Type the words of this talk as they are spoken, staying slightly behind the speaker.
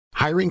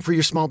Hiring for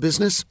your small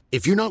business?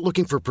 If you're not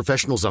looking for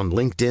professionals on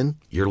LinkedIn,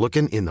 you're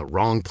looking in the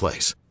wrong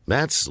place.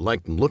 That's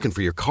like looking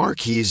for your car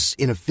keys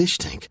in a fish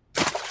tank.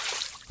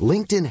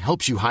 LinkedIn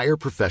helps you hire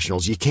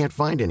professionals you can't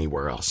find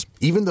anywhere else,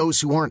 even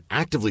those who aren't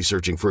actively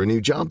searching for a new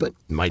job but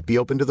might be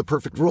open to the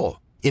perfect role.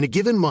 In a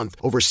given month,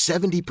 over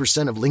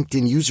 70% of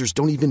LinkedIn users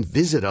don't even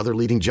visit other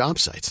leading job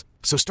sites.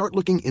 So start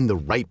looking in the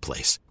right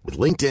place. With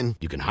LinkedIn,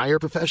 you can hire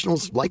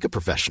professionals like a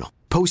professional.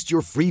 Post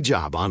your free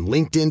job on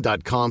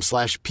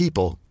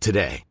linkedin.com/people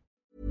today.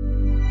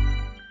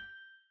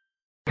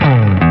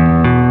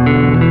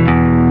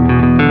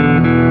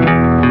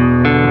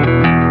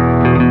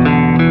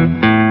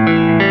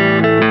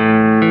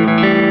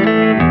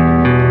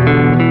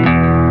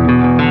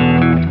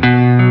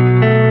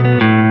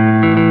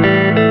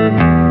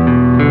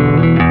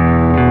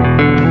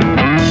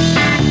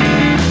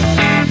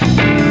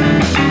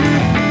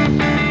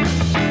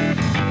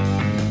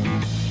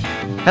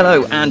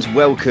 Hello and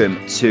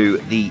welcome to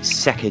the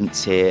Second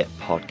Tier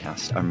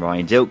Podcast. I'm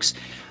Ryan Dilks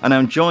and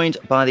I'm joined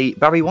by the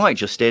Barry White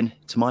Justin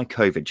to my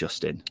COVID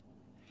Justin.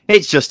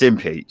 It's Justin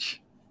Peach.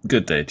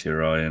 Good day to you,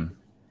 Ryan.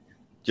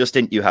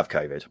 Justin, you have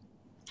COVID.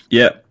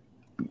 Yeah,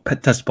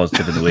 test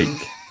positive in the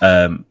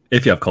week.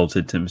 If you have cold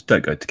symptoms,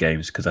 don't go to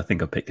games because I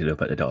think I picked it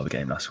up at the Derby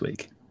game last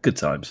week. Good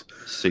times.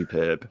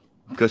 Superb.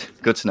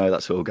 Good to know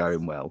that's all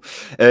going well.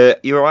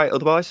 You all right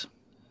otherwise?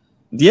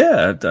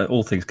 Yeah,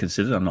 all things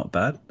considered, I'm not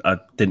bad. I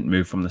didn't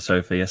move from the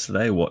sofa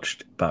yesterday.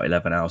 Watched about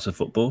 11 hours of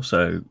football,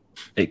 so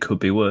it could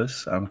be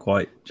worse. I'm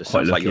quite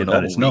lucky like your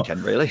that it's not.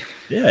 Weekend, really.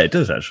 Yeah, it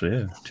does actually.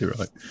 Yeah, too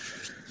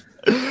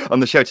right. On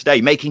the show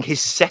today, making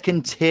his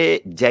second tier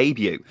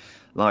debut,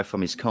 live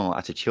from his car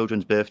at a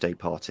children's birthday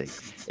party,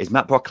 is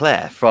Matt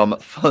Broclair from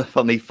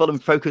the Fulham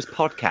Focus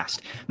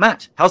podcast.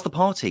 Matt, how's the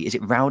party? Is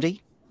it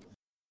rowdy?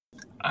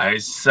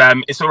 It's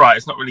all right.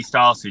 It's not really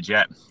started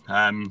yet,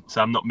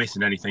 so I'm not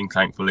missing anything,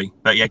 thankfully.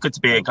 But yeah, good to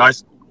be here,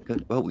 guys.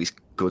 Good. Well, it's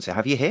good to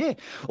have you here.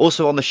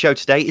 Also on the show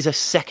today is a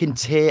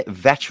second-tier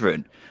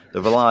veteran,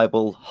 the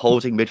reliable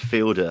holding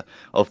midfielder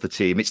of the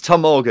team. It's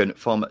Tom Morgan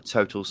from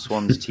Total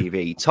Swans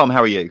TV. Tom,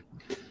 how are you?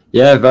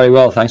 Yeah, very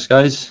well. Thanks,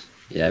 guys.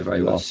 Yeah,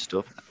 very well.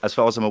 Stuff. As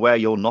far as I'm aware,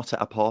 you're not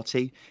at a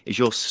party. Is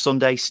your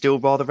Sunday still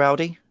rather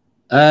rowdy?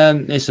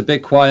 It's a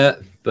bit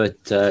quiet, but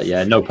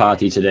yeah, no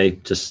party today.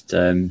 Just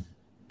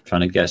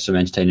trying to get some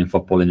entertaining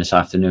football in this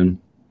afternoon.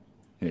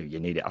 You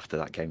need it after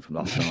that game from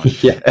last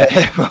night. Yeah.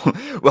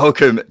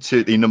 Welcome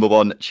to the number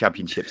one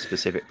championship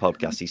specific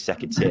podcast, the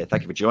Second Tier.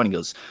 Thank you for joining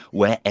us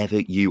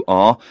wherever you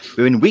are.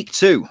 We're in week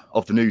 2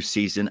 of the new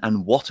season,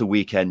 and what a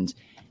weekend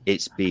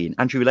it's been.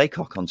 Andrew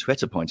Laycock on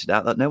Twitter pointed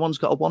out that no one's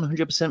got a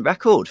 100%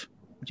 record.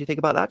 What do you think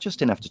about that,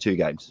 Justin, after 2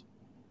 games?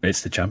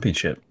 It's the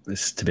championship.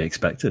 It's to be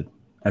expected.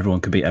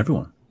 Everyone can beat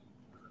everyone.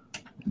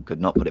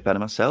 Could not put it better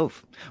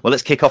myself. Well,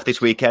 let's kick off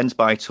this weekend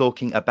by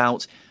talking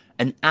about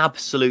an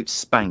absolute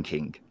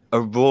spanking,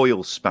 a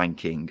royal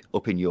spanking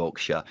up in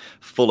Yorkshire.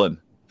 Fulham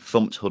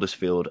thumped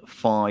Huddersfield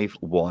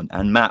 5-1.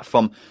 And Matt,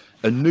 from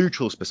a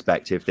neutral's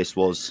perspective, this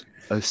was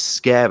a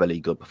scarily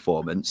good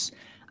performance.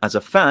 As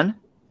a fan,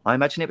 I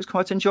imagine it was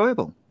quite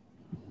enjoyable.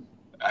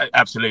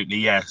 Absolutely,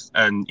 yes.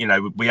 And, you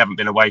know, we haven't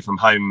been away from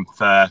home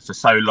for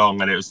so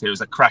long, and it was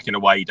a cracking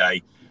away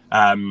day.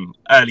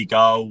 Early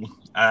goal.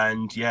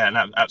 And yeah,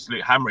 an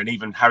absolute hammering.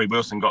 Even Harry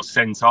Wilson got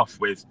sent off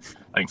with,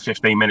 I think,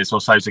 15 minutes or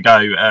so to go.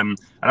 And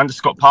under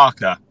Scott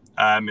Parker,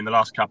 in the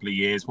last couple of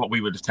years, what we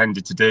would have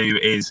tended to do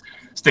is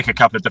stick a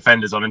couple of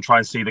defenders on and try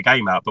and see the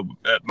game out. But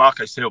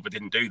Marco Silva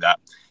didn't do that.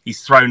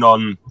 He's thrown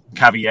on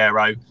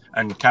Cavallero,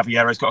 and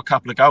Cavallero's got a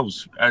couple of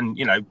goals. And,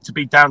 you know, to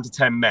be down to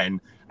 10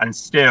 men and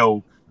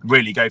still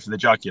really go for the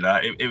jugular,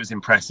 it was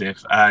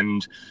impressive.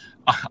 And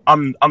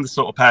I'm the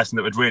sort of person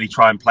that would really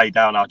try and play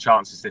down our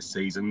chances this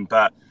season,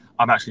 but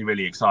I'm actually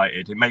really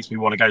excited. It makes me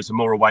want to go to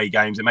more away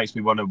games. It makes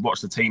me want to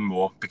watch the team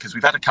more because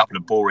we've had a couple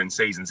of boring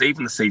seasons.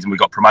 Even the season we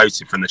got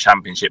promoted from the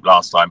Championship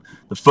last time,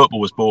 the football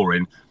was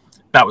boring.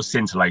 That was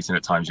scintillating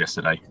at times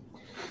yesterday.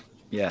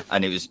 Yeah,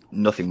 and it was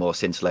nothing more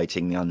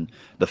scintillating than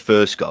the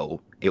first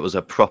goal. It was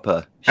a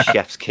proper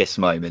chef's kiss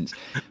moment.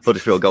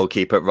 Huddersfield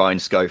goalkeeper Ryan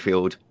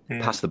Schofield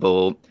passed the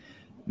ball,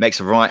 makes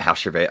a right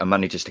hash of it and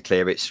manages to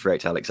clear it straight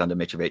to Alexander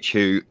Mitrovic,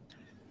 who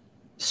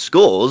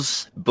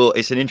scores, but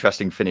it's an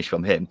interesting finish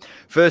from him.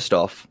 First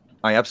off,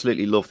 I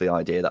absolutely love the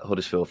idea that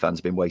Huddersfield fans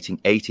have been waiting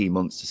 18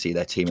 months to see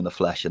their team in the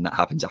flesh, and that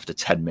happens after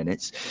 10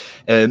 minutes.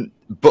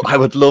 But I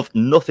would love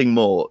nothing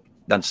more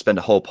than to spend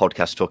a whole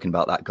podcast talking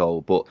about that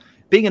goal. But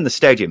being in the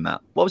stadium,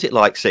 Matt, what was it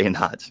like seeing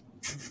that?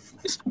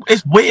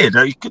 It's weird.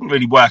 You couldn't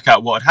really work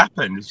out what had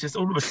happened. It's just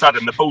all of a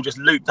sudden the ball just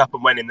looped up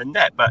and went in the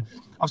net. But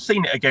I've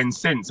seen it again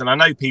since, and I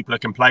know people are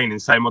complaining,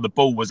 saying, well, the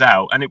ball was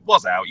out. And it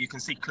was out. You can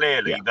see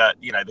clearly that,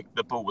 you know,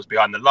 the ball was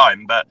behind the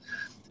line. But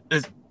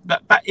there's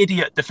that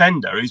idiot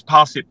defender who's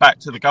passed it back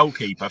to the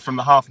goalkeeper from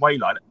the halfway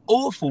line.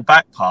 Awful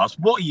back pass.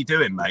 What are you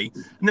doing, mate?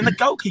 And then the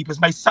goalkeeper's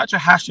made such a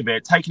hash of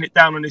it, taking it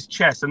down on his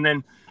chest, and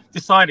then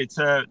decided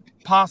to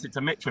pass it to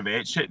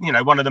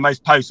Mitrovic, one of the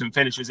most potent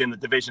finishers in the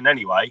division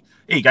anyway.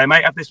 Here you go,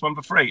 mate, have this one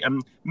for free.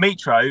 And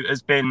Mitro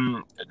has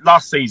been,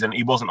 last season,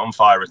 he wasn't on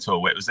fire at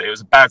all. It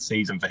was a bad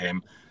season for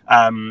him.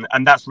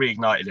 And that's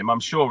reignited him. I'm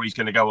sure he's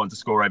going to go on to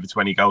score over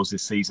 20 goals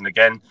this season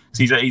again.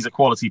 He's a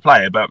quality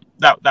player, but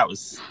that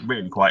was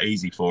really quite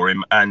easy for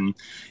him. And,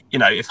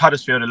 if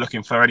Huddersfield are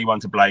looking for anyone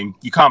to blame,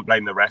 you can't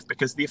blame the ref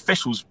because the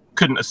officials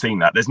couldn't have seen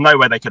that. There's no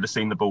way they could have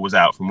seen the ball was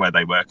out from where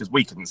they were because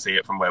we couldn't see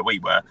it from where we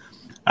were.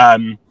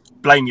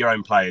 Blame your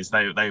own players.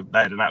 They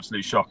had an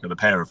absolute shock of the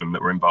pair of them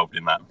that were involved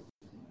in that.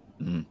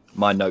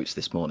 My notes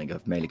this morning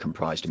have mainly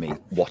comprised of me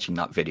watching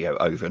that video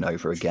over and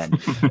over again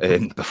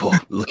before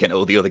looking at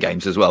all the other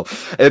games as well.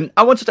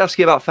 I wanted to ask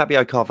you about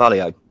Fabio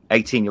Carvalho,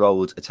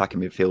 18-year-old attacking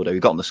midfielder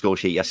who got on the score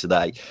sheet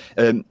yesterday.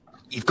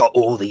 You've got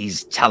all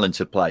these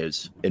talented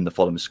players in the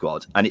Fulham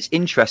squad, and it's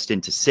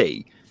interesting to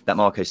see that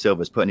Marco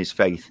Silva's putting his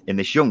faith in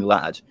this young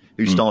lad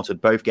who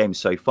started both games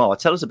so far.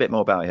 Tell us a bit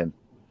more about him.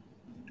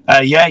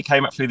 He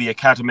came up through the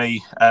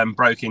academy,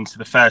 broke into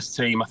the first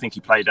team. I think he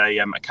played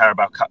a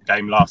Carabao Cup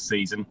game last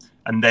season,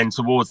 and then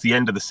towards the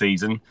end of the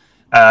season,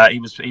 he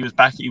was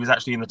back. He was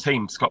actually in the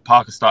team. Scott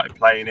Parker started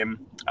playing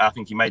him. I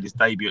think he made his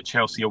debut at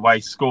Chelsea away,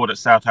 scored at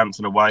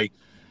Southampton away,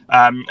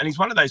 and he's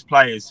one of those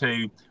players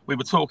who we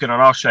were talking on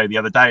our show the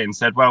other day and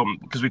said, well,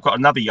 because we've got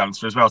another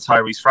youngster as well,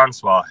 Tyrese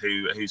Francois,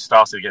 who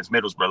started against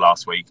Middlesbrough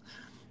last week.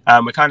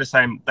 We're kind of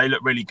saying they look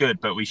really good,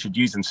 but we should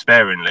use them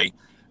sparingly.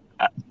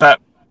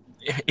 But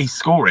he's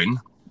scoring,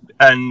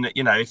 and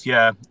if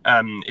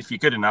you're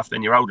good enough,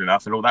 then you're old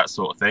enough, and all that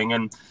sort of thing.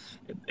 And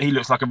he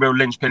looks like a real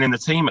linchpin in the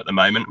team at the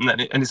moment.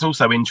 And it's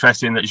also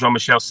interesting that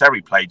Jean-Michel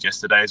Seri played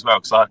yesterday as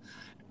well, because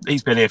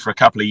he's been here for a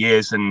couple of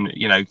years, and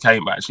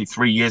came actually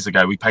 3 years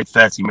ago. We paid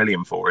 30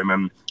 million for him,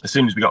 and as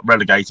soon as we got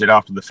relegated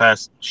after the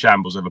first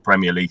shambles of a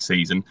Premier League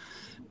season,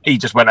 he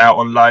just went out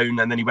on loan,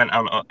 and then he went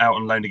out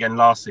on loan again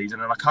last season.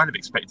 And I kind of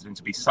expected him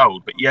to be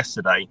sold, but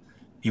yesterday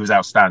he was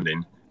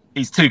outstanding.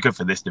 He's too good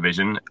for this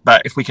division,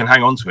 but if we can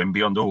hang on to him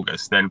beyond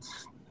August, then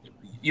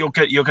you're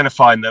going to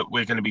find that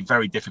we're going to be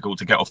very difficult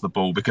to get off the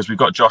ball because we've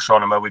got Josh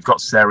Onomah, we've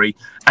got Seri,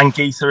 and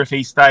Gieser, if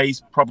he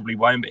stays, probably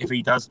won't, but if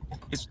he does,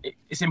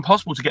 it's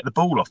impossible to get the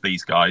ball off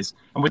these guys.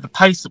 And with the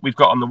pace that we've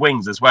got on the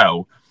wings as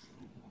well,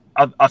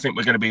 I think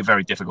we're going to be a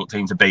very difficult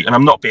team to beat. And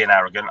I'm not being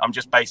arrogant. I'm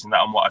just basing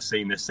that on what I've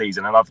seen this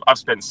season. And I've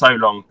spent so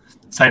long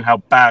saying how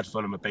bad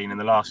Fulham have been in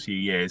the last few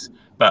years.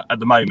 But at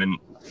the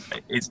moment,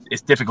 it's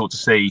difficult to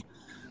see.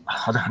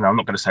 I don't know. I'm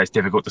not going to say it's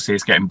difficult to see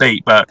us getting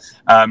beat, but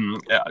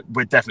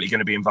we're definitely going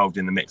to be involved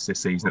in the mix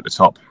this season at the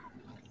top.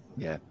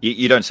 Yeah,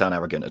 you don't sound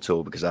arrogant at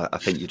all because I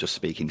think you're just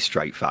speaking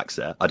straight facts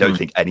there. I don't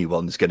think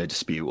anyone's going to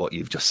dispute what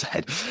you've just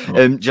said.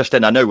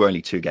 Justin, I know we're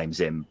only 2 games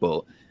in,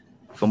 but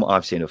from what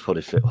I've seen of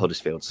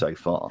Huddersfield so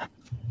far,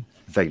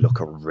 they look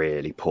a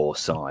really poor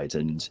side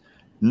and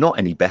not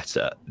any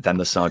better than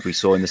the side we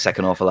saw in the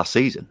second half of last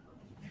season.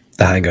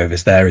 The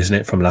hangover's there, isn't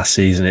it, from last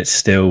season? It's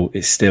still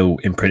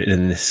imprinted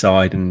in this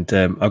side, and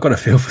I've got to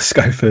feel for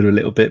Schofield a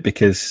little bit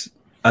because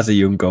as a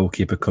young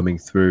goalkeeper coming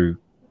through,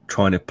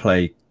 trying to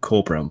play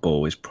corporate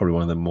ball is probably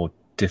one of the more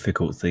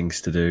difficult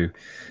things to do.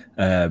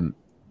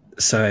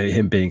 So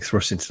him being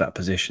thrust into that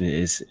position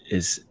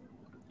is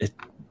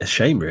a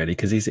shame, really,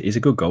 because he's a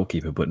good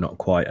goalkeeper, but not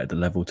quite at the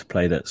level to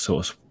play that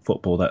sort of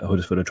football that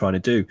Huddersfield are trying to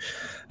do.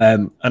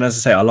 And as I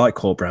say, I like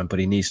Corbrand, but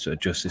he needs to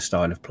adjust his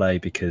style of play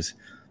because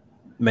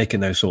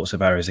making those sorts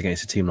of errors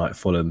against a team like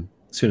Fulham,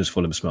 as soon as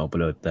Fulham smell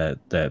blood,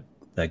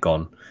 they're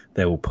gone.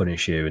 They will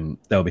punish you, and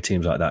there'll be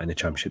teams like that in the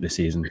Championship this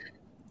season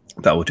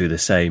that will do the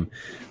same.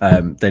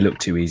 They look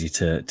too easy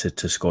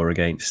to score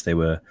against. They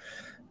were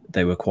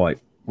quite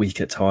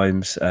weak at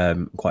times,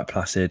 quite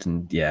placid,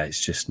 and it's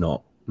just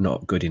not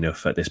good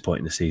enough at this point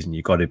in the season.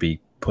 You've got to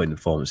be putting the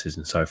performances,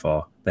 and so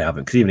far they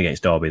haven't. Because even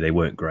against Derby, they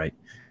weren't great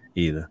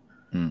either.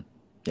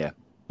 Yeah.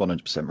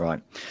 100%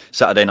 right.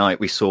 Saturday night,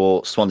 we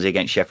saw Swansea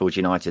against Sheffield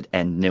United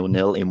end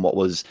 0-0 in what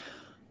was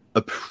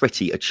a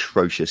pretty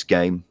atrocious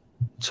game.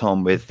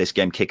 Tom, with this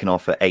game kicking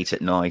off at 8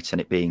 at night and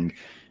it being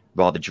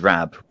rather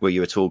drab, were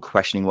you at all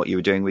questioning what you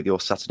were doing with your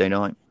Saturday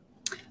night?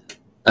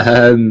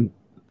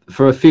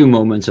 For a few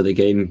moments of the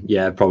game,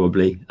 yeah,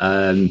 probably.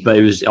 But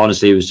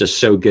it was just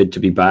so good to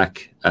be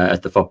back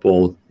at the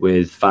football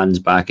with fans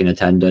back in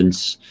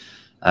attendance.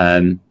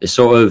 It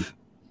sort of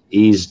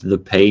eased the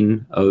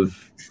pain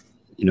of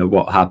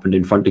what happened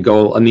in front of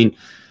goal. I mean,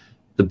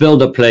 the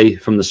build-up play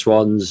from the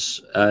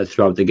Swans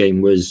throughout the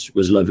game was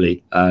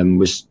lovely.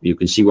 You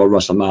can see what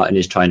Russell Martin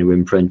is trying to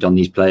imprint on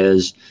these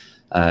players.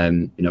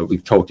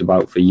 We've talked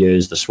about for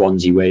years the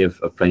Swansea way of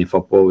playing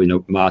football.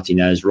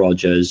 Martinez,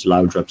 Rodgers,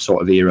 Laudrup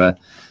sort of era,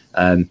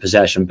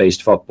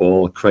 possession-based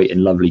football, creating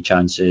lovely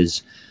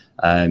chances,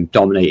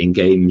 dominating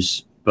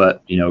games,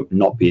 but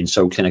not being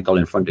so clinical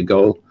in front of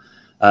goal.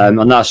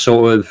 And that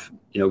sort of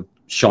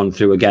shone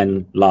through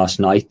again last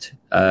night.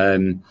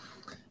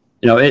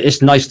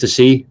 It's nice to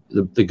see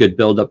the good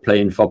build-up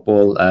play in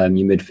football.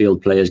 Your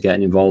midfield players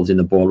getting involved in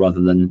the ball rather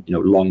than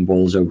long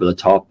balls over the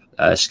top,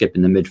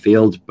 skipping the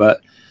midfield.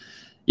 But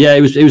yeah,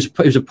 it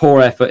was a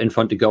poor effort in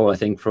front of goal, I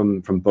think,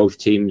 from both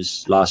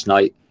teams last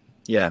night.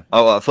 Yeah.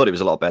 Oh, I thought it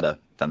was a lot better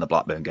than the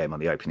Blackburn game on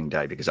the opening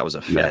day, because that was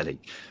a fairly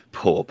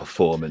poor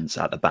performance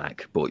at the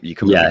back. But you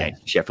come up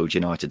against Sheffield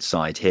United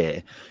side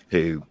here,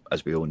 who,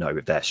 as we all know,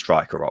 with their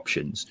striker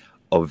options,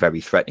 are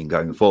very threatening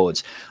going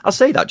forwards. I'll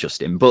say that,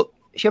 Justin, but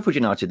Sheffield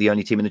United, the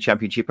only team in the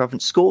Championship,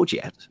 haven't scored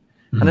yet.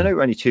 And I know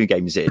we're only 2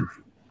 games in.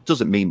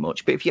 Doesn't mean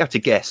much, but if you had to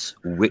guess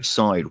which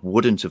side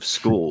wouldn't have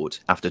scored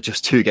after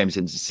just 2 games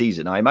into the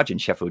season, I imagine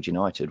Sheffield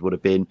United would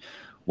have been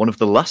one of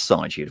the last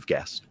sides you'd have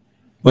guessed.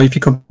 Well, if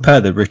you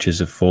compare the riches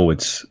of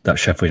forwards that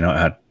Sheffield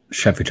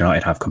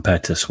United have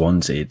compared to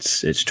Swansea,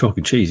 it's chalk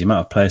and cheese. The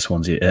amount of players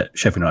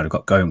Sheffield United have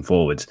got going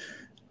forwards.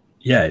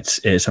 Yeah,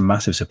 it's a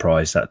massive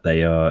surprise that they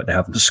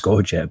haven't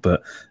scored yet.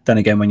 But then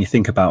again, when you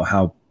think about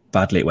how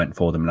badly it went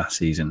for them last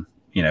season,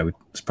 you know, we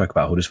spoke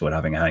about Huddersfield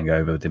having a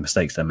hangover with the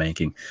mistakes they're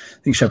making.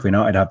 I think Sheffield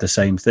United have the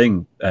same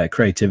thing.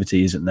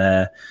 Creativity isn't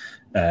there.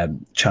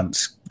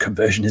 Chance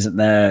conversion isn't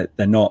there.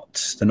 They're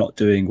not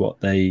doing what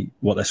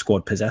their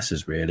squad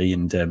possesses, really.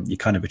 And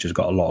Jukanovic has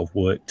got a lot of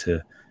work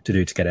to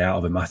do to get it out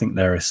of him. I think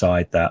they're a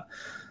side that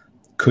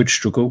could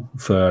struggle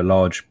for a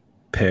large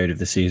period of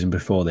the season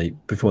before they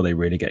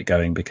really get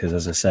going, because,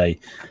 as I say,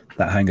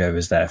 that hangover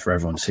is there for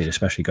everyone to see,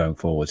 especially going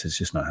forwards. It's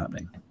just not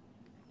happening.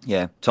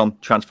 Yeah. Tom,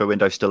 transfer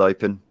window still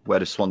open. Where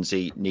does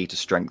Swansea need to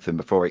strengthen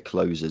before it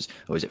closes,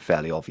 or is it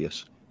fairly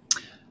obvious?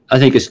 I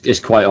think it's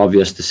quite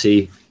obvious to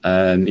see.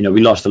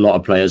 We lost a lot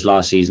of players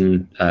last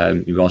season.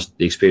 We lost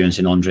the experience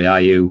in Andre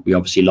Ayew. We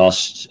obviously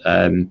lost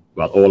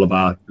all of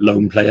our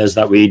loan players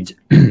that we'd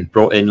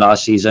brought in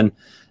last season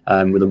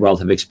with a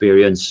wealth of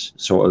experience,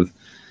 sort of,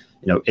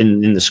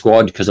 in the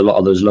squad, because a lot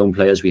of those loan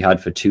players we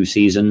had for 2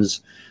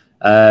 seasons.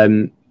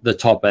 The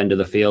top end of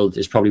the field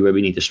is probably where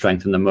we need to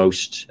strengthen the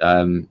most.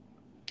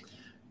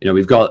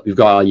 We've got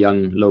our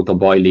young local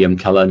boy Liam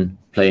Cullen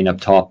playing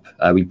up top.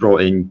 We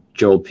brought in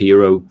Joel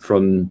Pirro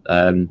from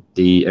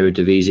the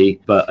Eredivisie,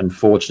 but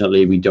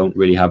unfortunately we don't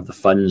really have the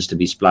funds to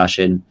be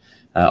splashing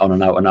on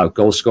an out-and-out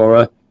goal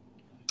scorer.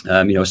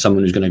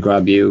 Someone who's going to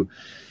grab you,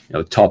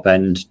 top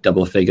end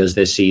double figures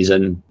this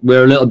season.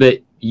 We're a little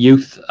bit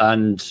youth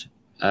and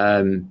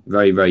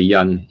very, very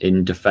young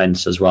in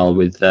defence as well,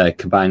 with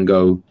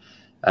Cabango,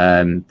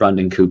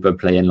 Brandon Cooper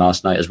playing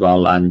last night as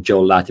well, and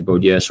Joel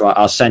Latibaudier. So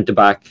our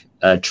centre-back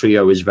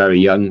trio is very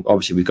young.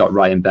 Obviously, we've got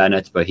Ryan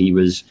Bennett, but he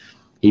was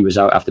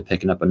out after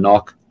picking up a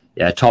knock.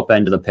 Yeah, top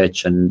end of the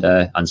pitch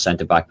and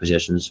centre-back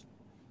positions.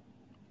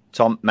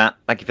 Tom, Matt,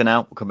 thank you for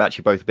now. We'll come back to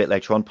you both a bit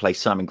later on. Play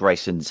Simon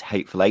Grayson's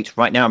Hateful Eight.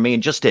 Right now, me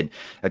and Justin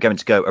are going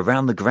to go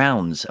around the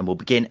grounds, and we'll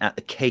begin at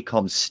the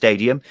KCOM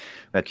Stadium,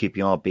 where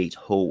QPR beat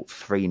Hull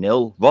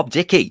 3-0. Rob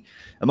Dickie,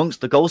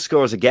 amongst the goal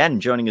scorers again,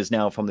 joining us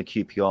now from the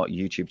QPR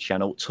YouTube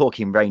channel.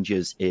 Talking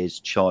Rangers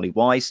is Charlie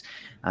Wise,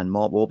 and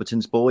Mark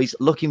Warburton's boys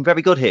looking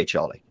very good here,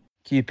 Charlie.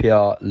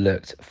 QPR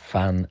looked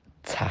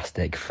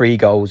fantastic. 3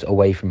 goals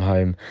away from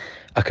home.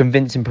 A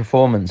convincing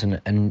performance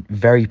and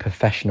very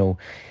professional,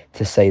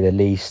 to say the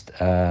least.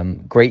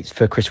 Great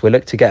for Chris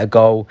Willock to get a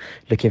goal,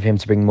 looking for him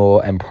to bring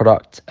more end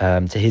product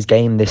to his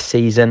game this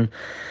season.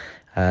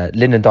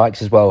 Lyndon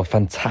Dykes as well, a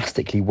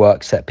fantastically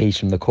worked set piece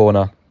from the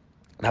corner.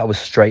 That was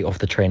straight off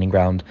the training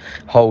ground.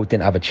 Hull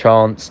didn't have a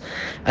chance.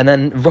 And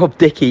then Rob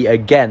Dickie,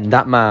 again,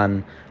 that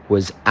man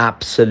was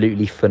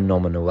absolutely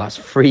phenomenal. That's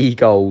 3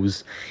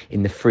 goals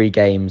in the 3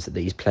 games that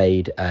he's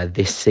played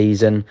this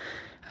season.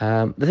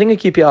 The thing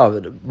with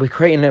QPR, we're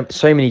creating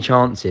so many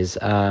chances,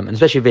 and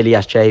especially with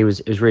Ilias J, it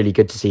was really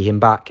good to see him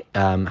back.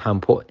 How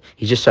important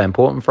he's just so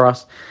important for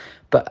us,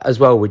 but as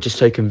well we're just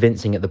so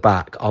convincing at the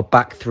back. Our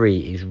back 3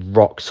 is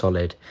rock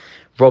solid.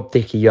 Rob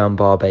Dickie, Johan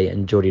Barbe,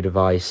 and Jordi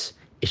Device.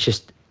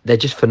 They're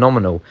just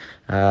phenomenal.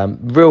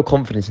 Real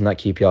confidence in that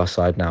QPR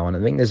side now, and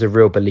I think there's a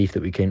real belief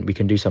that we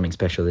can do something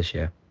special this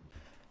year.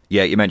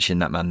 Yeah, you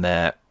mentioned that man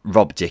there,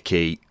 Rob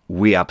Dickie.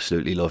 We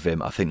absolutely love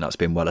him. I think that's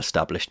been well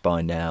established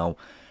by now.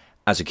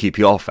 As a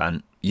QPR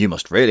fan, you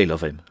must really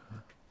love him.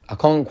 I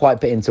can't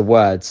quite put into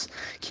words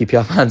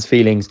QPR fans'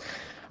 feelings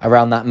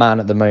around that man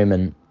at the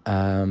moment.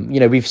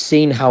 We've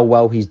seen how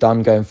well he's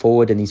done going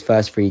forward in these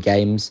first 3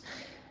 games.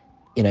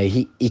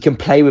 He can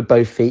play with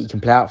both feet. He can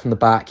play out from the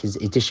back. His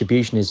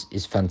distribution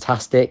is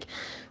fantastic.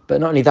 But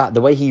not only that,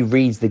 the way he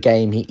reads the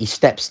game, he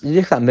steps.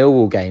 Look at that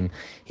Millwall game.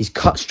 He's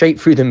cut straight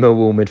through the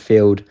Millwall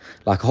midfield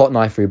like a hot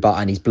knife through butter,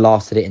 and he's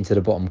blasted it into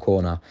the bottom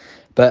corner.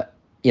 But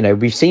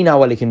we've seen how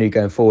well he can do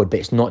going forward, but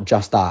it's not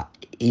just that.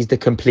 He's the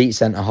complete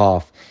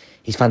centre-half.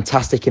 He's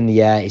fantastic in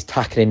the air. His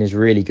tackling is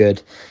really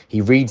good.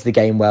 He reads the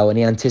game well and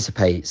he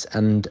anticipates.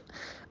 And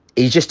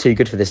he's just too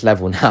good for this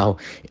level now.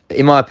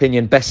 In my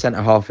opinion, best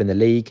centre-half in the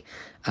league.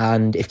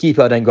 And if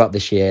QPR don't go up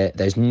this year,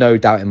 there's no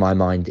doubt in my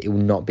mind it will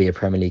not be a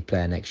Premier League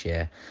player next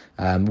year.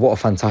 What a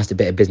fantastic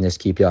bit of business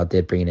QPR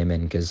did bringing him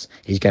in, because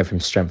he's going from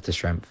strength to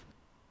strength.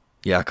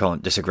 Yeah, I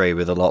can't disagree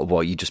with a lot of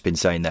what you've just been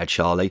saying there,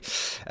 Charlie.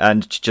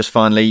 And just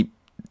finally,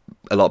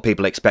 a lot of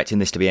people expecting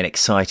this to be an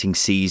exciting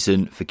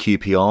season for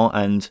QPR,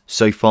 and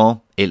so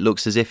far it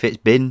looks as if it's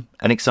been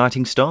an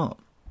exciting start.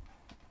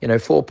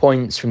 4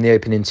 points from the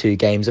opening 2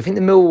 games. I think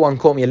the Millwall one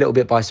caught me a little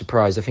bit by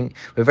surprise. I think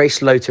we're very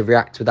slow to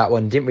react with that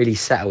one. Didn't really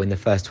settle in the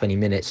first 20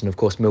 minutes. And of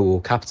course,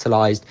 Millwall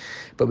capitalised.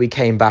 But we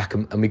came back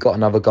and we got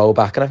another goal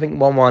back. And I think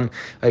 1-1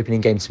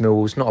 opening game to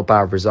Millwall's not a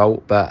bad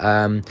result. But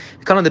kind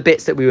of the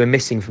bits that we were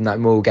missing from that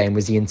Millwall game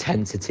was the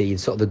intensity,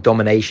 sort of the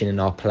domination in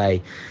our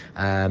play,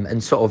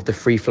 and sort of the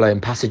free-flowing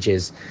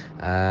passages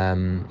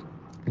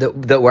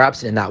that were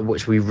absent in that,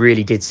 which we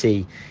really did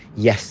see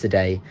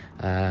yesterday.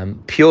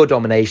 Pure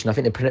domination. I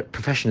think the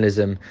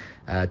professionalism,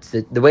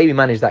 the way we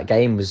managed that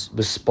game was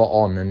spot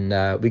on,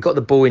 and we got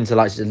the ball into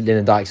like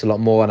Lyndon Dykes a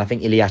lot more, and I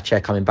think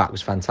Iliache coming back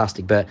was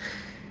fantastic. But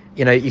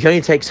you can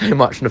only take so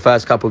much from the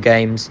first couple of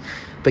games.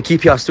 But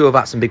QPR still have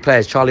had some big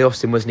players. Charlie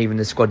Austin wasn't even in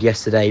the squad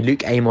yesterday.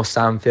 Luke Amos,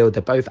 Samfield,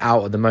 they're both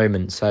out at the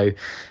moment. So,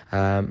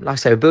 like I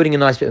say, we're building a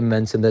nice bit of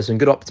momentum. There's some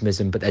good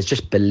optimism, but there's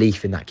just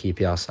belief in that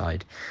QPR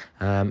side.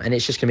 And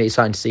it's just going to be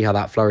exciting to see how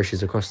that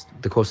flourishes across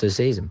the course of the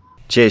season.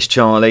 Cheers,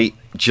 Charlie.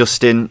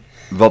 Justin,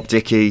 Rob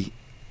Dickie,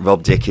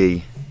 Rob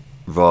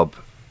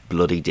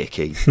bloody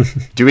Dickie.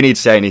 Do we need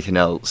to say anything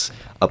else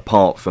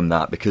apart from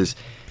that? Because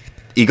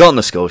he got on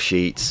the score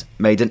sheet,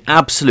 made an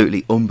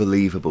absolutely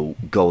unbelievable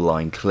goal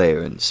line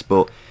clearance,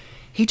 but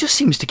he just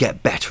seems to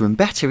get better and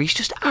better. He's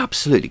just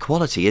absolutely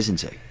quality, isn't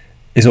he?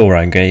 His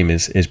all-round game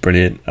is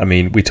brilliant. I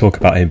mean, we talk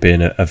about him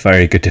being a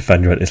very good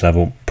defender at this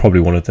level, probably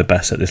one of the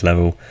best at this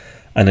level,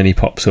 and then he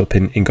pops up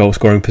in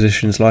goal-scoring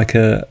positions like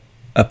a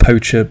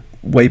poacher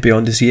way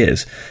beyond his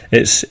years.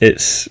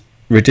 It's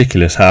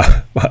ridiculous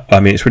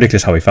it's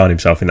ridiculous how he found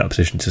himself in that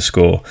position to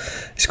score.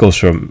 He scores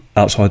from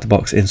outside the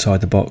box,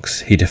 inside the box.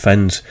 He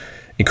defends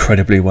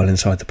incredibly well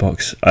inside the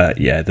box.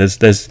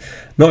 There's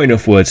not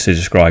enough words to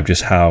describe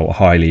just how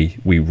highly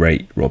we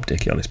rate Rob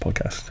Dickie on this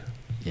podcast.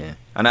 Yeah,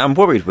 and I'm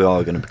worried we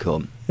are going to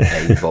become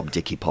a Rob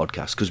Dickie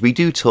podcast, because we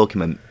do talk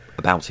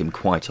about him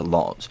quite a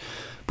lot,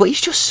 but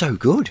he's just so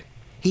good.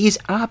 He is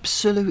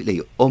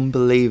absolutely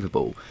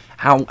unbelievable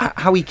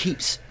how he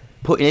keeps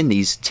putting in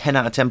these 10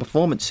 out of 10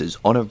 performances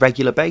on a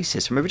regular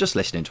basis. And we were just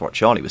listening to what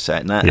Charlie was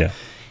saying there. Yeah.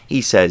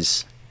 He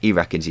says he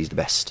reckons he's the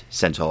best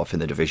centre-half in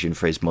the division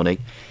for his money.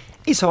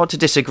 It's hard to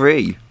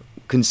disagree,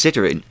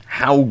 considering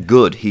how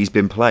good he's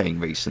been playing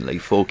recently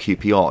for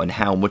QPR and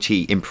how much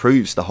he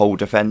improves the whole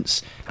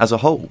defence as a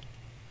whole.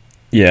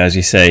 Yeah, as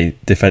you say,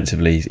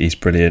 defensively he's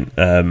brilliant.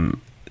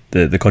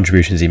 The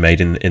contributions he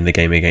made in the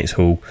game against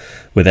Hull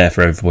were there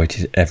for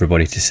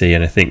everybody to see,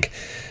 and I think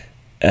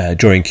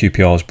during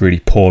QPR's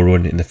really poor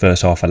run in the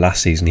first half of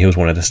last season, he was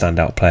one of the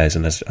standout players.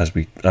 And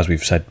as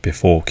we've said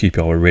before,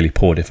 QPR were really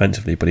poor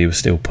defensively, but he was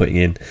still putting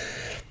in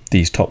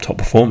these top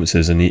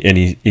performances, and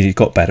he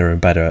got better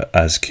and better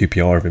as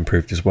QPR have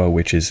improved as well,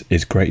 which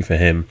is great for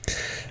him.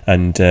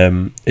 And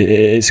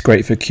it's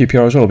great for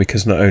QPR as well,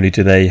 because not only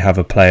do they have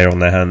a player on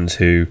their hands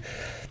who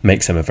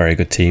makes them a very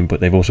good team, but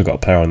they've also got a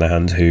player on their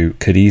hands who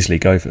could easily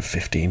go for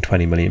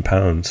 15-20 million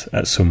pounds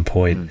at some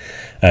point,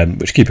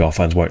 which QPR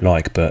fans won't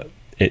like, but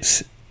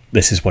this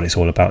is what it's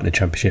all about in the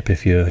Championship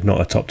if you're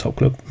not a top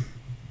club.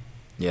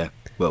 Yeah,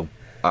 well,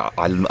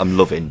 I'm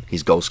loving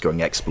his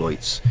goal-scoring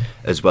exploits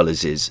as well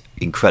as his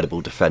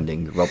incredible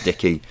defending. Rob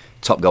Dickie,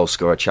 top goal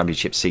scorer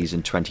Championship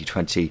season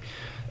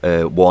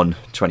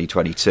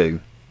 2021-2022.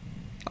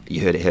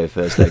 You heard it here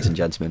first, ladies and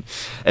gentlemen.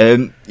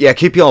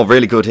 QPR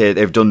really good here.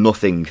 They've done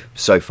nothing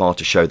so far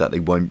to show that they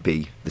won't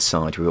be the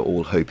side we were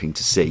all hoping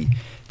to see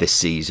this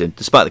season.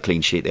 Despite the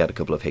clean sheet, they had a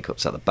couple of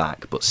hiccups at the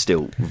back, but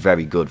still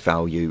very good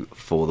value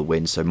for the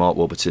win. So Mark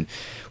Warburton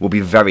will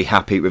be very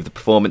happy with the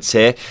performance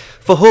here.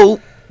 For Hull,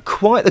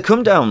 quite the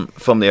come down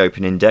from the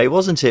opening day,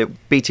 wasn't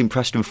it? Beating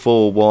Preston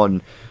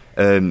 4-1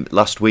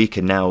 last week,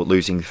 and now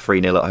losing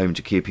 3-0 at home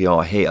to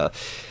QPR here.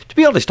 To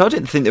be honest, I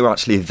didn't think they were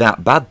actually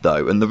that bad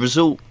though, and the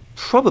result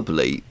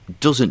probably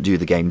doesn't do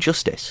the game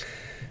justice.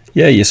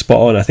 Yeah, you're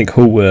spot on. I think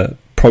Hull were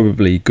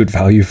probably good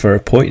value for a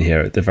point here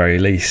at the very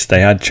least.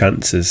 They had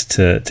chances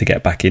to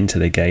get back into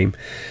the game.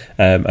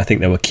 I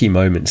think there were key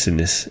moments in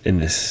this game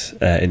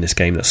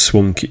that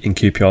swung in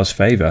QPR's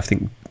favour. I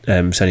think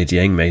Seny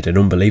Dieng made an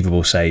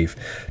unbelievable save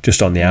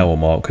just on the hour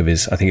mark of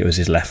his, I think it was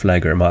his left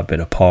leg, or it might have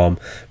been a palm.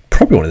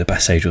 Probably one of the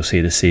best saves you'll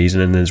see this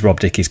season. And there's Rob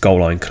Dickie's goal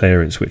line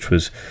clearance, which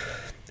was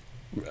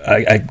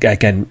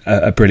again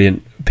a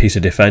brilliant piece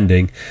of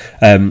defending,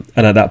 and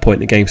at that point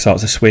the game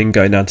starts to swing,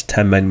 going down to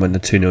 10 men when they're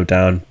 2-0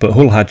 down. But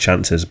Hull had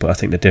chances, but I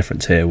think the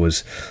difference here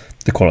was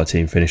the quality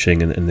in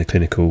finishing and the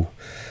clinical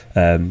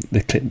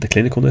the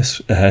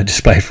clinicalness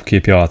displayed from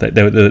QPR.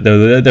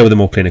 They were the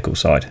more clinical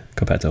side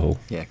compared to Hull.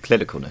 Yeah,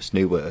 clinicalness,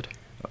 new word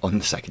on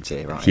the second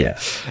tier, right? Yeah.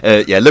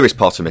 Lewis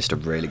Potter missed a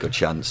really good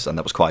chance, and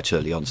that was quite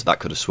early on, so that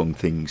could have swung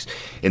things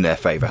in their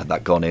favour had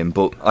that gone in.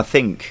 But I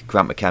think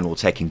Grant McCann will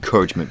take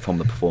encouragement from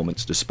the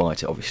performance,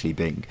 despite it obviously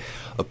being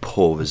a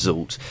poor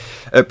result.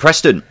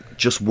 Preston,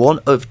 just one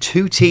of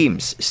two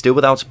teams still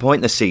without a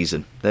point this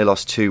season. They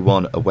lost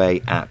 2-1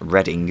 away at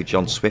Reading.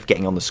 John Swift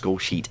getting on the score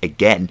sheet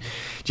again.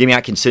 Jimmy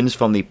Atkinson's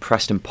from the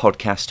Preston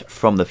podcast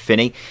from the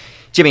Finney.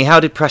 Jimmy, how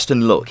did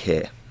Preston look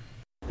here?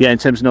 Yeah, in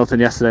terms of Northern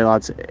yesterday,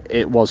 lads,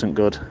 it wasn't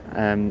good.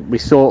 We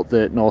thought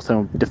that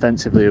Northern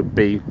defensively would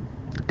be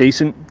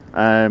decent,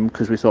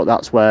 because we thought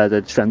that's where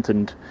they'd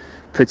strengthened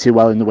pretty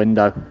well in the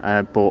window,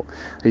 but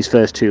these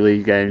first 2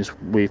 league games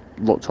we've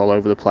looked all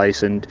over the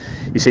place, and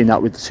you've seen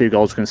that with the 2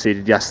 goals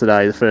conceded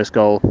yesterday. The first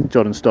goal,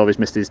 Jordan Story's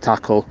missed his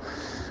tackle,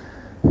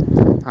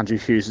 Andrew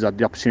Hughes has had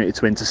the opportunity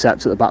to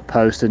intercept at the back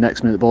post, and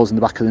next minute the ball's in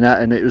the back of the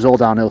net, and it was all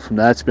downhill from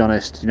there, to be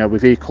honest.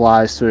 We've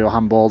equalised through a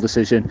handball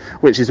decision,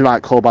 which is the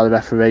right call by the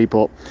referee,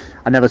 but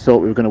I never thought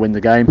we were going to win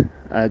the game.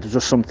 There was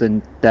just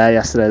something there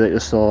yesterday that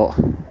just thought,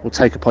 we'll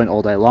take a point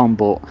all day long,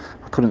 but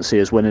I couldn't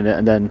see us winning it.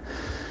 And then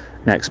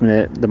next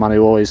minute, the man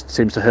who always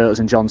seems to hurt us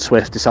in John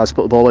Swift decides to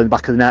put the ball in the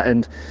back of the net,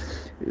 and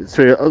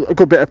through a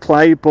good bit of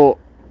play, but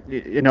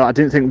I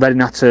didn't think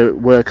Reading had to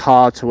work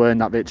hard to earn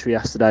that victory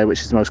yesterday,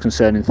 which is the most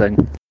concerning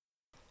thing.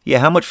 Yeah,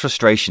 how much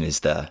frustration is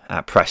there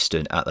at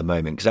Preston at the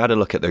moment? Because I had a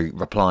look at the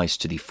replies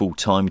to the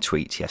full-time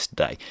tweets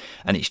yesterday,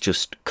 and it's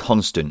just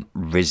constant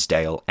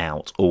Ridsdale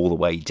out all the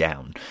way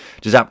down.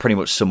 Does that pretty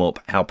much sum up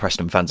how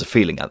Preston fans are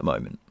feeling at the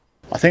moment?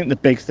 I think the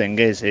big thing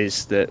is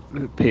that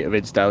Peter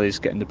Ridsdale is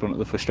getting the brunt of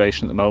the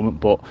frustration at the moment,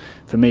 but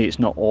for me it's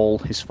not all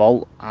his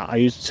fault. I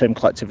use the term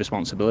collective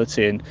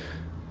responsibility, and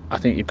I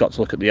think you've got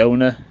to look at the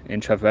owner in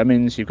Trevor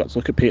Emmons, you've got to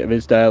look at Peter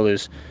Ridsdale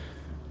as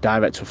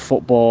director of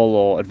football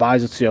or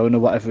advisor to the owner,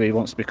 whatever he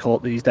wants to be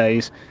called these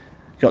days.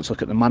 You've got to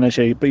look at the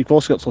manager, but you've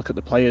also got to look at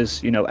the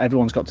players.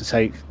 Everyone's got to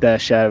take their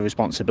share of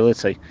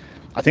responsibility.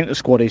 I think the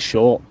squad is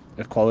short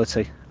of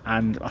quality,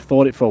 and I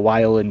thought it for a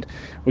while, and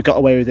we got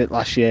away with it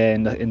last year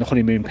in the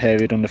honeymoon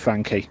period under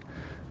Frankie.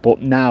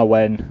 But now,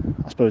 when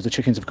I suppose the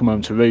chickens have come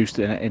home to roost,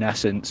 in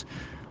essence,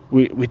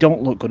 we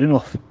don't look good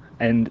enough,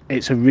 and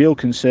it's a real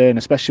concern,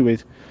 especially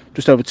with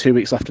just over 2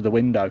 weeks left of the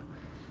window.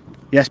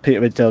 Yes,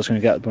 Peter Ridsdale's going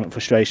to get the brunt of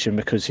frustration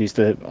because he's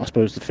the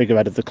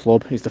figurehead of the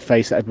club. He's the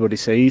face that everybody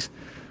sees.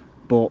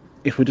 But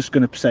if we're just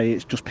going to say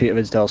it's just Peter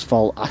Ridsdale's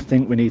fault, I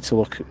think we need to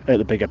look at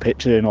the bigger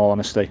picture, in all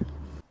honesty.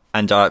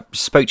 And I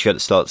spoke to you at the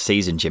start of the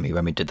season, Jimmy,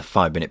 when we did the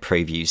 5-minute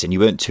previews, and you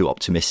weren't too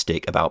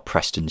optimistic about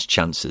Preston's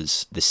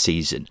chances this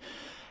season.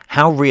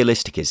 How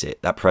realistic is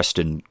it that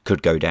Preston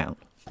could go down?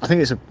 I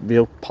think it's a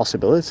real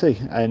possibility,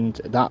 and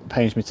that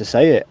pains me to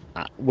say it.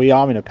 We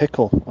are in a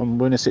pickle, and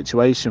we're in a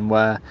situation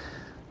where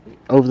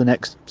over the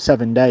next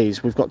 7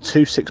 days we've got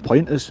 2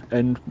 6-pointers,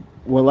 and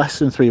we're less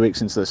than 3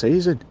 weeks into the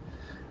season.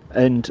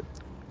 And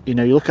you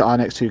look at our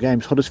next 2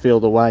 games,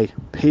 Huddersfield away,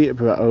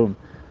 Peterborough at home.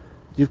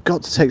 You've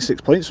got to take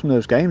 6 points from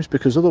those games,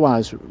 because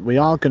otherwise we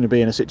are going to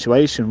be in a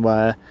situation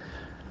where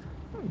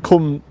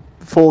come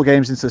 4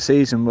 games into the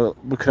season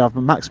we could have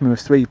a maximum of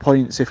 3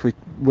 points. If we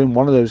win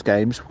one of those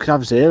games, we could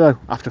have 0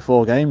 after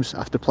 4 games,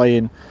 after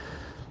playing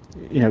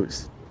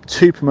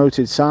 2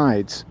 promoted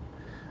sides,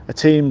 a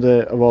team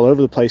that are all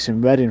over the place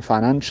in Reading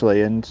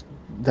financially, and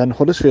then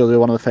Huddersfield are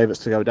one of the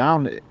favourites to go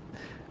down.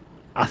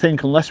 I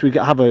think unless we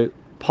have a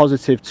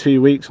positive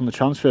 2 weeks on the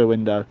transfer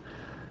window,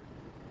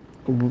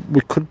 we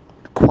could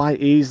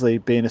quite easily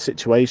be in a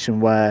situation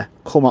where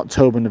come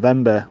October,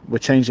 November, we're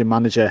changing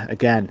manager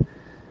again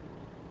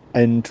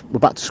and we're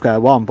back to square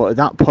one. But at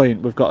that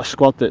point we've got a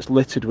squad that's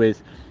littered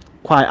with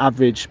quite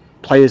average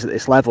players at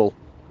this level,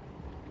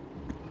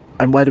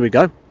 and where do we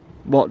go?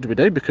 What do we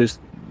do? Because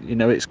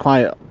it's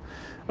quite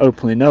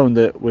openly known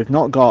that we've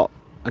not got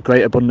a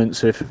great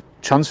abundance of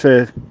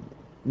transfer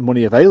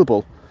money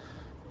available.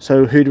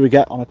 So who do we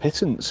get on a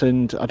pittance?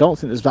 And I don't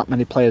think there's that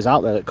many players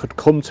out there that could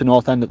come to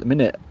North End at the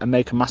minute and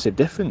make a massive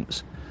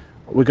difference.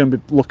 We're going to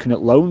be looking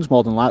at loans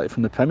more than likely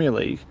from the Premier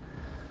League.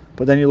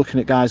 But then you're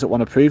looking at guys that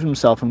want to prove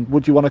themselves. And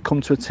would you want to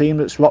come to a team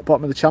that's rock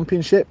bottom of the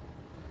Championship,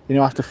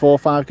 after 4 or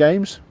 5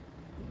 games?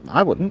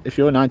 I wouldn't, if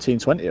you're a 19,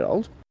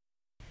 20-year-old.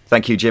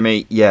 Thank you,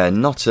 Jimmy. Yeah,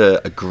 not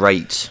a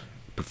great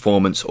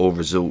performance or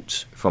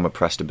result from a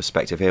Preston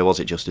perspective here, was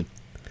it, Justin?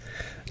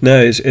 No,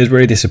 it's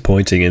really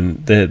disappointing,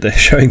 and they're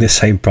showing the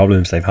same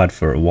problems they've had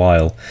for a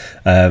while.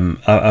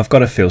 I've got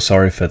to feel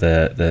sorry for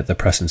the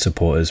Preston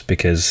supporters,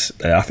 because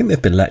I think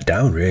they've been let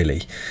down,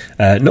 really.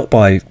 Not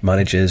by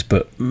managers,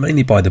 but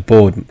mainly by the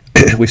board.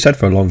 We've said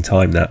for a long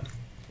time that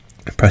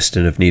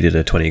Preston have needed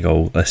a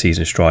 20-goal a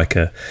season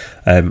striker.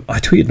 I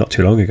tweeted not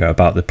too long ago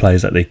about the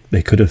players that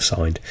they could have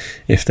signed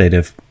if they'd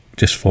have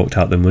just forked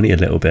out the money a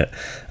little bit.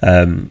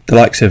 The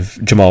likes of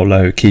Jamal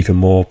Lowe, Kiefer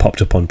Moore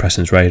popped up on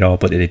Preston's radar,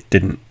 but they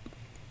didn't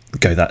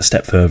go that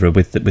step further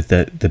with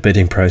the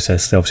bidding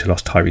process. They obviously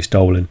lost Tyrese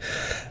Dolan.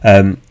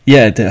 I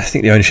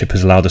think the ownership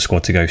has allowed the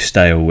squad to go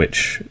stale,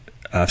 which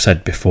I've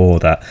said before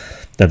that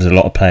there's a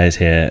lot of players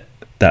here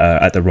that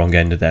are at the wrong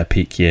end of their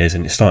peak years,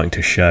 and it's starting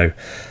to show.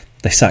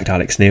 They sacked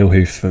Alex Neil,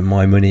 who for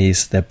my money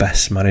is their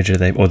best manager,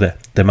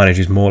 the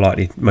manager who's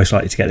most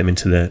likely to get them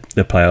into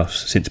the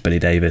playoffs since Billy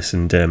Davis.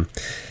 And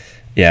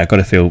I've got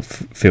to feel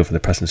for the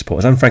Preston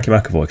supporters and Frankie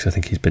McAvoy, because I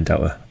think he's been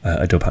dealt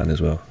a dub hand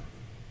as well.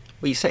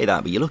 Well, you say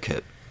that, but you look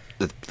at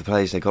the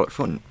players they got up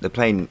front. They're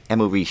playing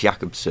Emil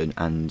Rees-Jacobson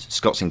and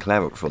Scott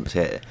Sinclair up front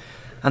here,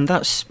 and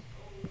that's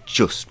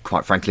just,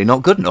 quite frankly,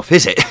 not good enough,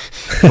 is it,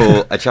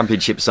 for a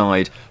Championship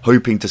side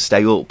hoping to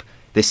stay up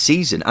this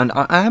season? And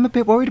I am a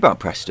bit worried about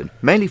Preston,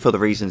 mainly for the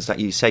reasons that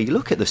you say. You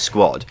look at the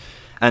squad,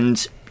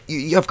 and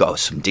you've got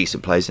some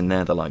decent players in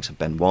there, the likes of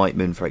Ben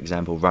Whiteman, for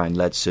example, Ryan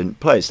Ledson,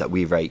 players that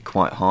we rate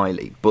quite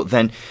highly. But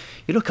then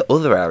you look at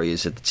other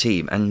areas of the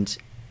team and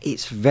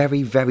it's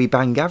very, very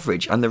bang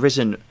average, and there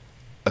isn't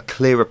a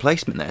clear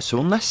replacement there. So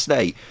unless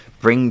they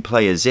bring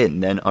players in,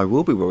 then I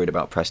will be worried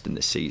about Preston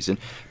this season,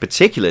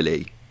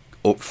 particularly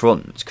up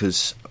front,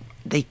 because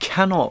they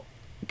cannot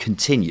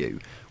continue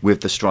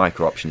with the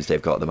striker options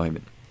they've got at the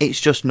moment. It's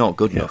just not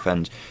good enough,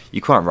 and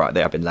you're quite right,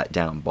 they have been let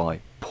down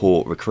by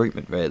poor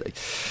recruitment, really.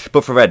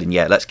 But for Reading,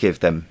 let's give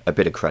them a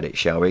bit of credit,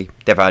 shall we?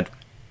 They've had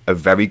a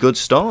very good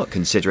start,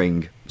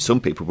 considering some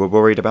people were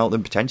worried about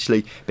them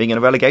potentially being in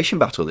a relegation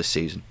battle this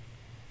season.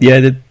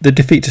 Yeah, the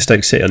defeat to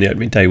Stoke City on the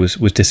opening day was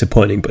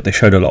disappointing, but they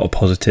showed a lot of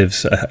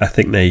positives. I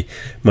think they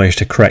managed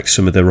to correct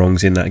some of the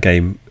wrongs in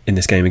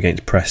this game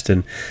against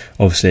Preston.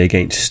 Obviously,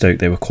 against Stoke,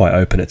 they were quite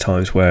open at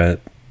times, where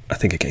I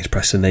think against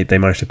Preston, they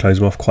managed to close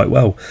them off quite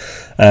well.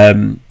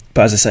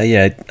 But as I say,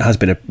 it has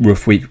been a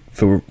rough week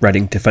for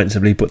Reading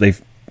defensively, but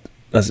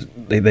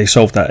they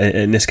solved that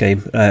in this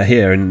game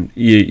here, and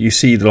you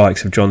see the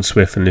likes of John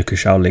Swift and Lucas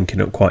Shaw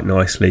linking up quite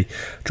nicely.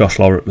 Josh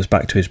Laurent was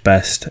back to his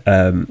best.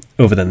 Other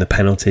than the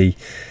penalty,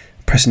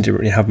 Preston didn't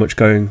really have much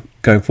going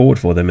forward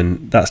for them,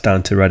 and that's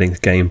down to Reading's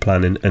game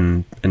plan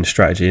and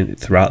strategy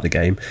throughout the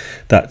game.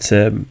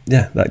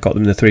 That got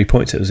them the 3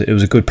 points. It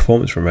was a good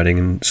performance from Reading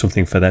and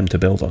something for them to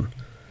build on.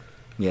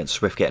 Yeah,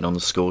 Swift getting on the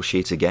score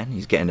sheet again.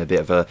 He's getting a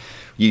bit of a...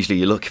 Usually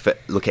you look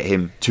at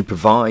him to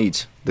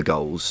provide the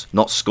goals,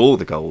 not score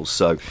the goals.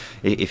 So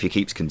if he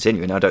keeps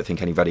continuing, I don't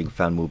think any Reading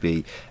fan will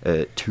be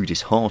too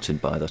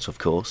disheartened by that, of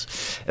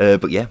course.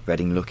 But yeah,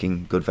 Reading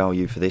looking good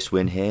value for this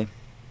win here.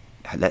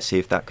 Let's see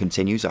if that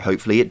continues.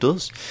 Hopefully it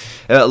does.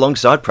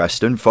 Alongside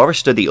Preston,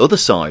 Forest are the other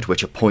side,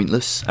 which are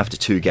pointless after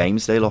 2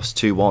 games. They lost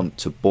 2-1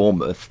 to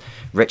Bournemouth.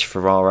 Rich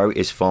Ferraro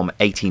is from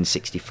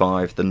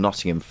 1865, the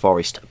Nottingham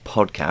Forest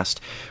podcast.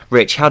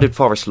 Rich, how did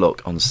Forest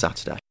look on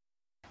Saturday?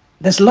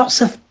 There's lots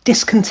of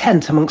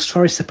discontent amongst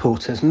Forest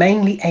supporters,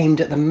 mainly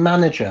aimed at the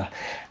manager.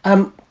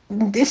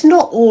 It's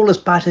not all as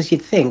bad as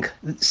you'd think.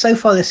 So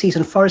far this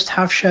season, Forest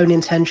have shown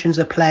intentions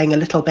of playing a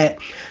little bit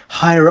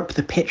higher up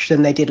the pitch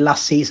than they did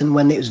last season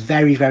when it was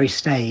very, very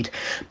staid.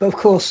 But of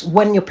course,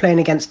 when you're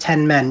playing against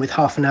 10 men with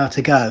half an hour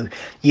to go,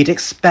 you'd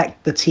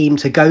expect the team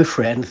to go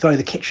for it and throw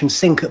the kitchen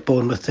sink at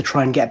Bournemouth to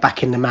try and get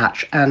back in the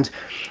match. And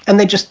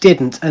they just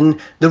didn't. And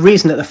the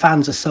reason that the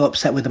fans are so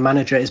upset with the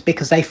manager is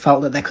because they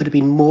felt that there could have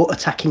been more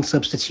attacking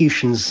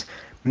substitutions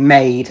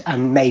made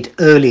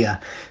earlier.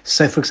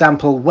 So for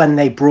example, when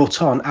they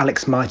brought on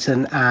Alex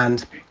Mighton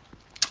and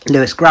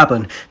Lewis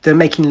Grabban, they're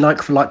making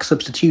like for like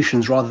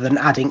substitutions rather than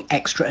adding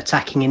extra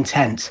attacking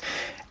intent.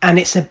 And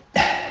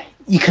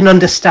you can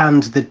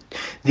understand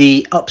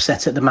the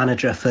upset at the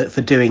manager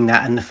for doing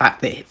that, and the fact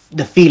that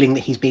the feeling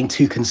that he's being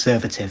too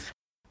conservative.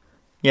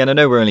 Yeah, and I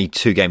know we're only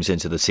 2 games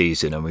into the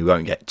season and we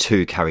won't get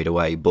too carried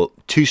away, but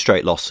 2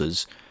 straight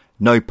losses,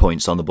 no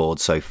points on the board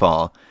so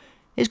far.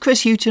 Is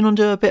Chris Hughton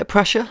under a bit of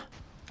pressure?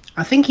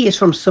 I think he is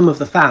from some of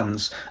the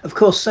fans. Of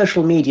course,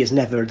 social media is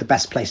never the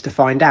best place to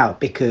find out,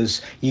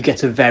 because you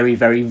get a very,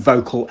 very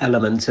vocal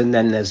element, and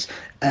then there's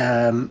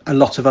a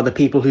lot of other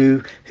people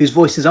whose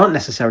voices aren't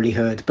necessarily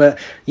heard. But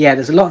yeah,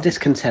 there's a lot of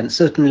discontent.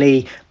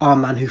 Certainly our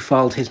man who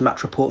filed his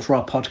match report for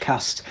our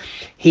podcast,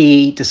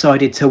 he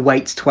decided to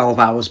wait 12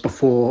 hours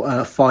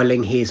before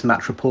filing his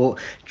match report,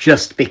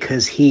 just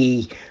because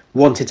he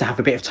wanted to have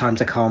a bit of time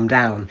to calm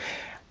down.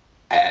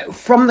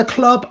 From the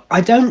club,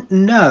 I don't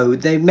know.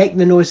 They make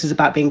the noises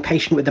about being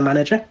patient with the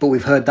manager, but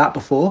we've heard that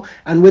before.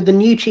 And with the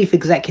new chief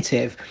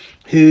executive,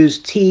 whose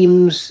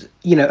teams,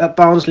 at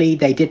Barnsley,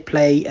 they did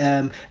play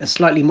a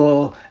slightly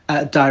more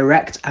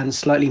direct and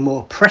slightly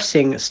more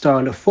pressing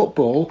style of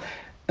football.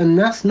 And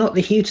that's not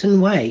the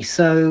Hughton way.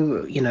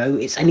 So,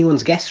 it's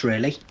anyone's guess,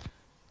 really.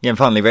 Yeah, and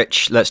finally,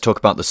 Rich, let's talk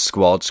about the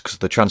squads, because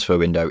the transfer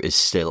window is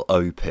still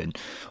open.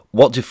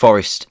 What do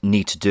Forest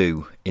need to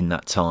do in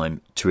that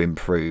time to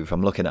improve?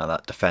 I'm looking at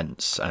that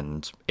defence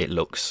and it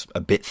looks a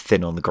bit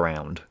thin on the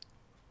ground.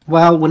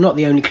 Well, we're not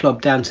the only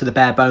club down to the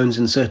bare bones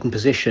in certain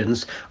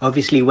positions.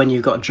 Obviously, when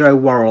you've got Joe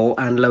Worrell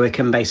and Loic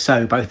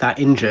Mbeso both out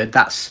injured,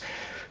 that's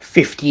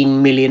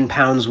 £15 million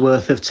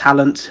worth of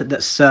talent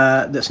that's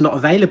not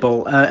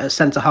available at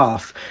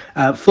centre-half.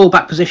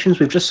 Full-back positions,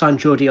 we've just signed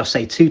Jordi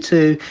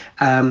Osei-Tutu.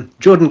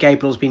 Jordan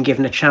Gabriel's been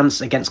given a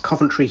chance. Against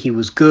Coventry, he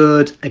was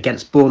good.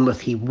 Against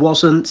Bournemouth, he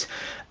wasn't.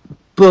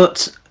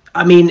 But,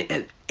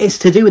 it's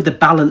to do with the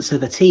balance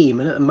of the team.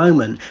 And at the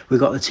moment, we've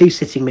got the 2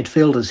 sitting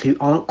midfielders who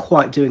aren't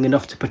quite doing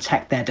enough to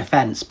protect their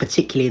defence,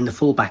 particularly in the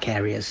full-back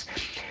areas.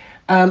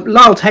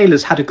 Lyle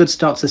Taylor's had a good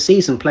start to the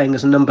season playing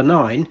as a number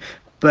 9,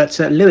 but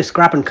Lewis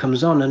Grabban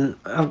comes on, and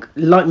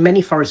like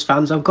many Forest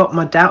fans, I've got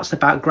my doubts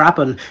about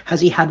Grabban. Has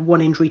he had one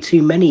injury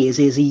too many? Is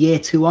he a year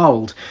too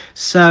old?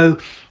 So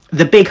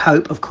the big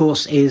hope, of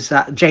course, is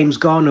that James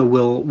Garner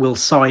will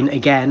sign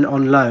again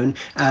on loan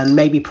and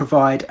maybe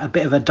provide a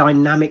bit of a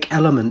dynamic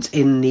element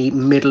in the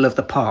middle of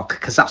the park,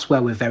 because that's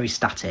where we're very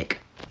static.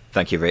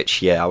 Thank you,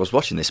 Rich. Yeah, I was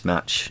watching this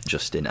match,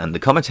 Justin, and the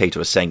commentator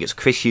was saying it's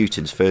Chris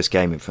Hughton's first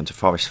game in front of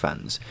Forest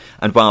fans.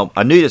 And while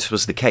I knew this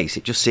was the case,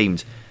 it just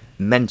seemed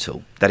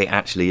mental that it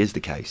actually is the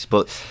case.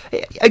 But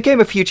a game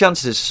of few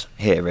chances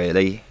here,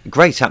 really.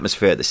 Great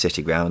atmosphere at the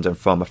City Ground, and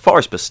from a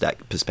Forest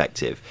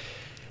perspective,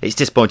 it's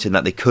disappointing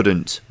that they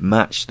couldn't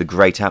match the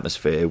great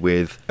atmosphere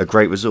with a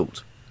great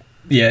result.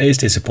 Yeah, it is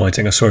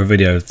disappointing. I saw a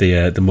video of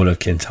the Mull of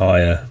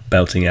Kintyre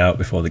belting out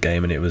before the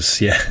game, and it was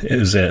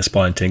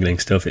spine tingling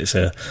stuff. It's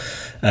a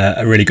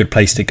really good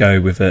place to go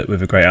with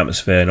a great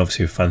atmosphere, and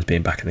obviously with fans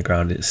being back in the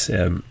ground, it's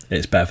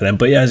better for them.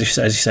 But yeah, as you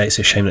say, it's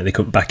a shame that they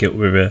couldn't back it up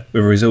with a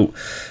result.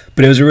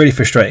 But it was a really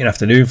frustrating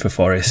afternoon for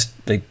Forest.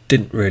 They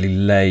didn't really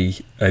lay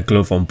a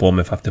glove on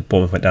Bournemouth after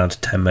Bournemouth went down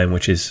to 10 men,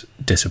 which is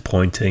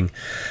disappointing.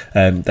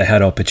 They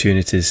had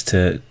opportunities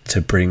to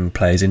bring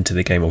players into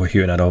the game, or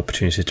Houghton had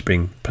opportunities to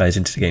bring players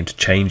into the game to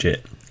change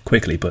it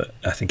quickly, but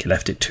I think he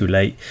left it too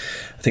late.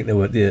 I think there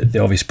were the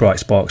obvious bright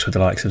sparks with the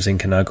likes of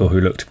Zinkernagel,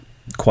 who looked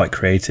quite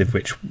creative,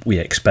 which we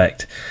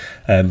expect.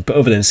 But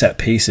other than set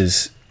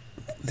pieces,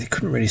 they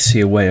couldn't really see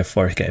a way of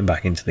Forest getting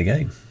back into the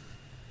game.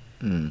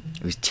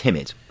 It was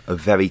timid. A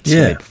very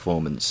timid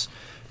performance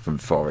from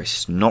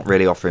Forest, not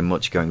really offering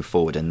much going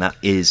forward, and that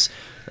is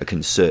a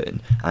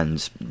concern.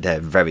 And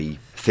they're very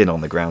thin on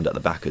the ground at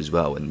the back as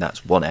well, and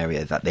that's one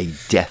area that they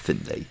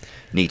definitely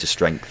need to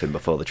strengthen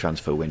before the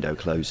transfer window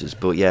closes.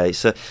 But yeah,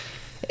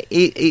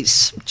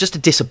 it's just a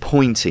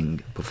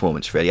disappointing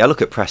performance, really. I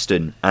look at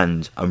Preston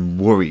and I'm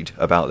worried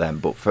about them,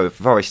 but for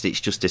Forest it's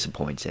just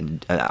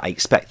disappointing, and I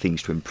expect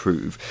things to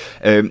improve.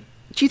 Do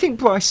you think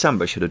Bryce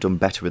Samba should have done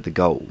better with the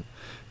goal,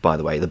 by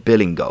the way, the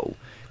Billing goal?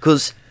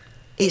 Because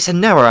it's a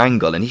narrow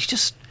angle, and he's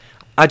just...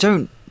 I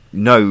don't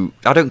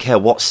care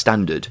what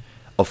standard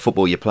of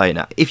football you're playing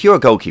at. If you're a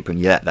goalkeeper and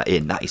you let that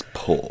in, that is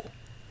poor.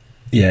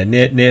 Yeah,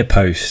 near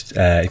post.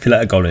 If you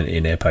let a goal into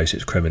your near post,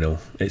 it's criminal.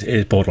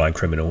 It's borderline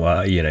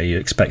criminal. You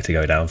expect to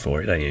go down for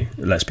it, don't you?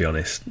 Let's be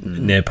honest.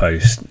 Near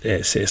post,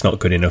 it's not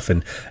good enough,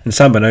 and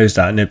Samba knows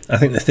that. And I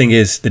think the thing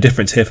is, the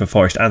difference here for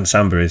Forest and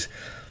Samba is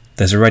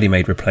there's a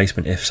ready-made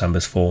replacement if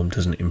Samba's form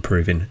doesn't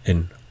improve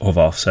in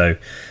Horvath. So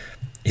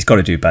he's got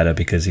to do better,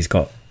 because he's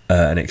got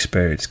an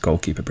experienced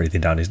goalkeeper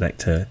breathing down his neck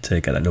to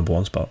get that number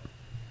one spot.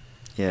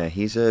 Yeah,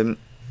 he's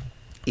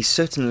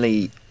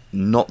certainly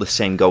not the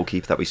same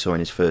goalkeeper that we saw in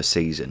his first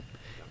season,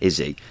 is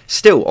he?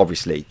 Still,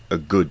 obviously, a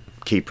good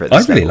keeper at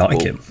this level. I really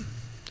like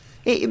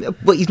him.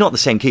 But he's not the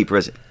same keeper,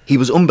 is he? He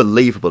was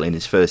unbelievable in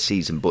his first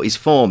season, but his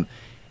form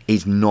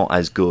is not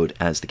as good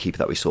as the keeper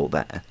that we saw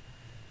there.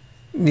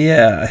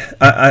 Yeah,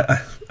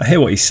 I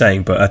hear what he's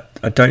saying, but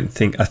I don't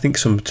think... I think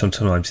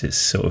sometimes it's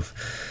sort of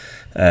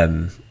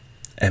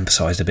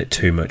emphasised a bit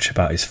too much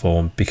about his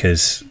form,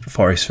 because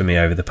Forest, for me,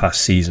 over the past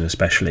season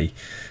especially,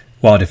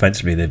 while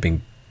defensively they've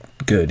been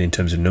good in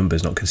terms of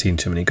numbers, not conceding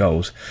too many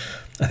goals,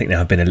 I think they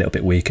have been a little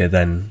bit weaker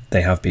than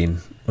they have been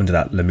under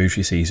that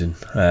Lamouchi season.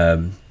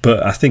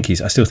 But I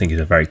still think he's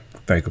a very,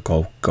 very good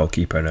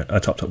goalkeeper, and a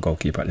top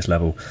goalkeeper at this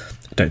level.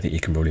 I don't think you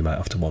can rule him out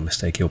after one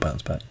mistake. He'll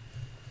bounce back.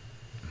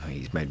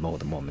 He's made more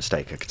than one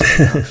mistake, I could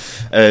say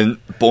that.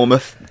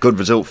 Bournemouth, good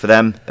result for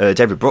them.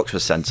 David Brooks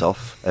was sent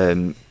off.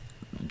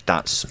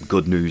 That's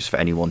good news for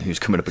anyone who's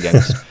coming up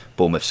against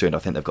Bournemouth soon. I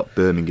think they've got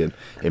Birmingham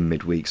in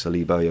midweek, so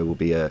Lee Bowyer will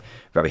be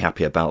very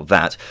happy about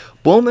that.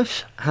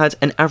 Bournemouth had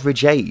an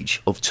average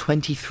age of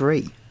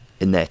 23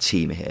 in their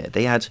team here.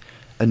 They had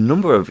a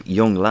number of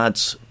young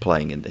lads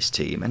playing in this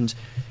team, and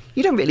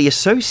you don't really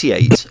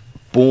associate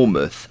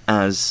Bournemouth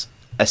as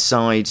a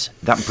side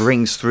that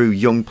brings through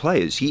young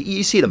players.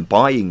 You see them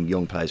buying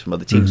young players from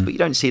other teams, but you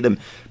don't see them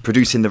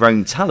producing their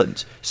own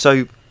talent.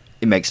 So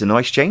it makes a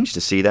nice change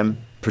to see them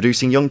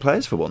producing young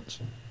players for once.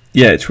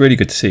 Yeah, it's really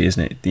good to see,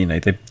 isn't it? You know,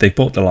 they've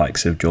bought the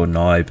likes of Jordan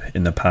Ibe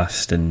in the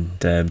past, and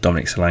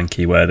Dominic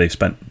Solanke, where they've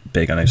spent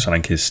big. I know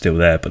Solanke is still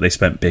there, but they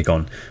spent big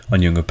on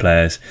younger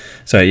players.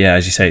 So yeah,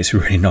 as you say, it's a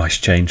really nice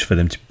change for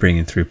them to bring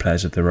in through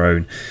players of their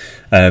own.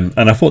 And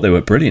I thought they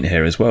were brilliant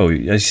here as well. As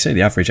you say,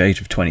 the average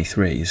age of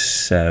 23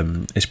 is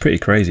pretty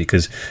crazy,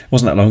 because it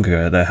wasn't that long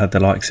ago they had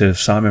the likes of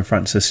Simon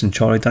Francis and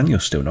Charlie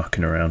Daniels still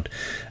knocking around.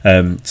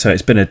 So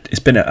it's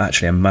been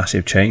actually a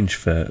massive change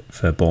for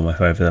Bournemouth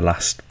over the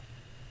last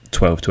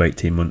 12 to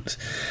 18 months.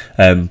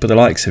 But the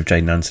likes of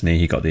Jayden Anthony,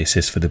 he got the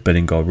assist for the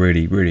Billing goal.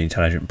 Really, really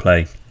intelligent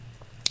play.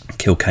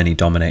 Kilkenny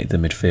dominated the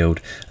midfield,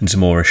 and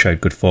Zamora showed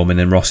good form, and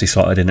then Rossi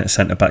slotted in at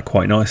centre back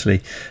quite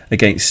nicely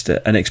against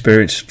an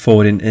experienced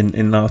forward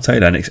in Lyle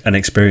Taylor, an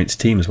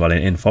experienced team as well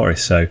in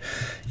Forest. So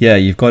yeah,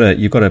 you've got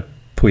to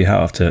pull your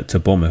hat off to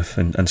Bournemouth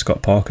and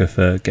Scott Parker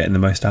for getting the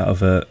most out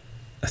of a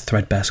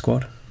threadbare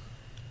squad.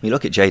 You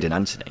look at Jayden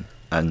Anthony,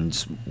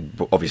 and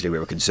obviously we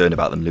were concerned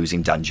about them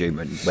losing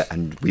Danjuma,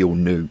 and we all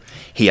knew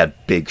he had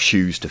big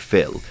shoes to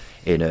fill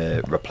in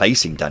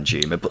replacing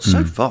Danjuma, but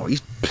so far he's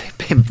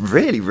been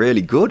really,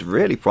 really good,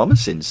 really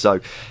promising.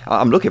 So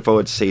I'm looking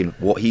forward to seeing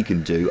what he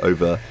can do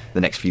over the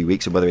next few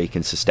weeks, and whether he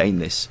can sustain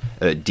this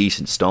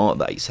decent start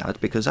that he's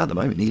had, because at the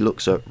moment he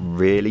looks a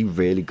really,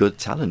 really good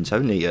talent.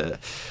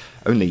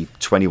 Only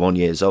 21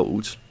 years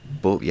old,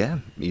 But yeah,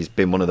 he's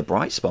been one of the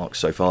bright sparks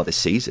so far this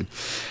season.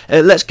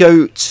 Let's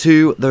go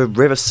to the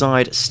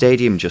Riverside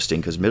Stadium,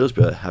 Justin, because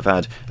Middlesbrough have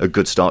had a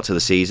good start to the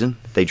season.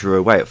 They drew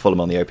away at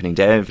Fulham on the opening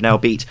day and have now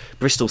beat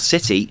Bristol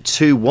City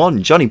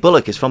 2-1. Johnny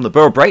Bullock is from the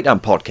Borough Breakdown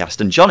podcast.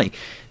 And Johnny,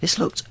 this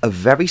looked a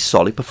very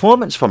solid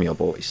performance from your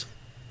boys.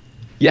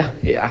 Yeah,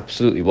 it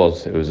absolutely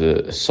was. It was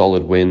a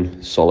solid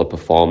win, solid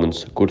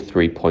performance, good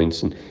 3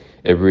 points, and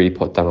it really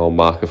put down our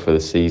marker for the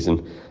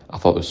season. I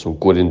thought there was some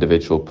good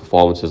individual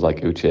performances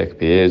like Uche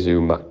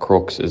Ekpiezu, Matt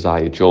Crooks,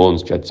 Isaiah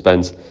Jones, Jed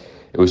Spence.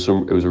 It was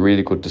a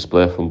really good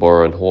display from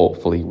Borough, and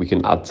hopefully we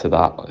can add to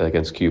that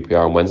against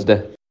QPR on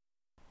Wednesday.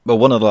 Well,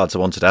 one of the lads I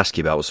wanted to ask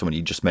you about was someone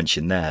you just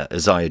mentioned there,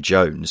 Isaiah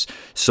Jones,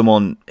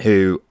 someone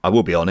who, I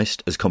will be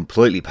honest, has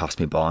completely passed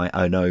me by.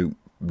 I know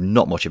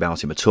not much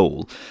about him at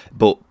all,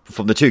 but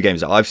from the 2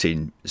 games that I've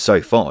seen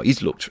so far,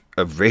 he's looked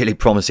a really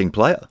promising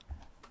player.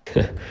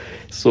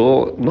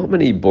 So not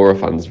many Borough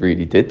fans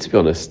really did, to be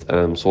honest.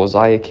 So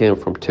Isaiah came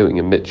from Tooting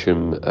and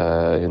Mitcham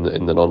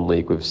in the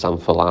non-league with Sam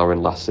Falarin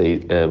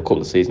a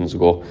couple of seasons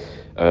ago.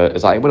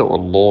 Isaiah went out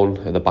on loan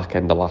at the back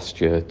end of last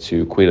year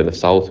to Queen of the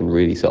South and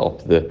really set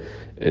up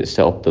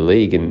the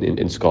league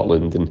in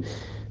Scotland. And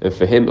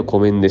for him to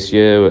come in this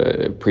year,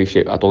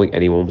 I don't think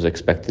anyone was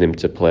expecting him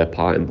to play a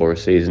part in Borough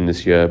season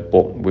this year,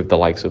 but with the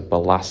likes of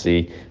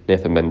Balassi,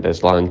 Nathan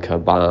Mendes-Lang,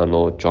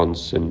 Cabano,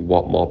 Johnson,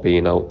 Watmore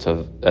being out,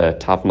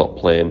 Tav not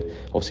playing,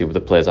 obviously with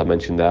the players I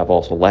mentioned there have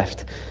also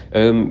left,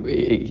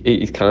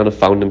 he's kind of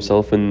found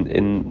himself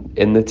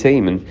in the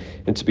team,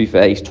 and to be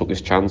fair, he's took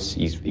his chance.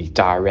 He's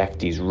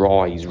direct, he's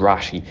raw, he's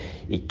rash,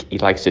 he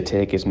likes to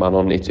take his man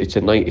on. It's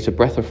a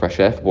breath of fresh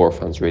air for Borough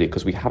fans, really,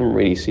 because we haven't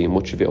really seen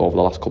much of it over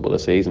the last couple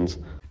of seasons.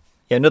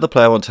 Yeah, another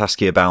player I want to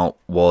ask you about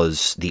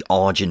was the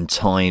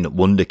Argentine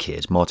wonder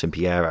kid, Martin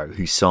Piero,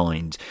 who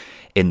signed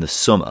in the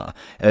summer.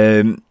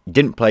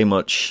 Didn't play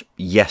much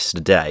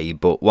yesterday,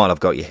 but while I've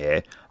got you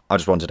here, I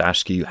just wanted to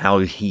ask you how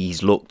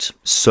he's looked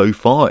so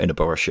far in a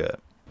Borough shirt.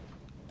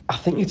 I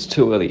think it's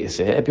too early to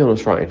say, to be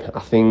honest, Ryan.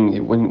 I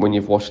think when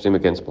you've watched him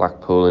against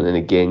Blackpool and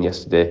again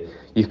yesterday,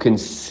 you can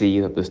see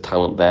that there's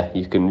talent there.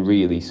 You can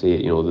really see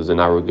it. There's an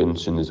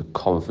arrogance and there's a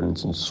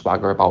confidence and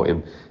swagger about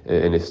him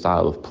in his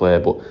style of play.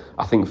 But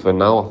I think for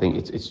now,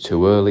 it's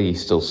too early.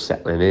 He's still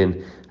settling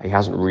in. He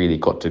hasn't really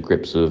got to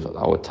grips of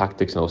our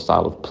tactics and our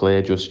style of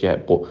play just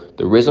yet. But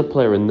there is a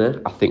player in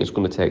there. I think it's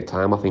going to take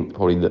time. I think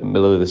probably the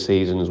middle of the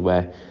season is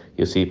where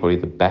you'll see probably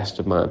the best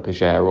of Martin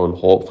Pajero, and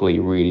hopefully he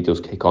really does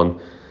kick on.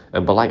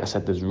 But like I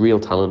said, there's real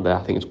talent there.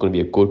 I think it's going to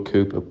be a good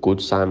coup, a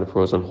good sign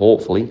for us, and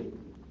hopefully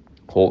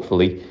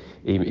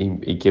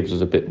he gives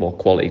us a bit more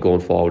quality going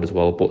forward as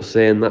well. But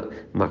saying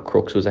that, Matt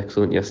Crooks was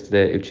excellent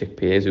yesterday. Uche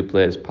Ekpiezu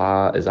played his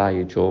part.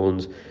 Isaiah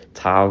Jones,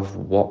 Tav,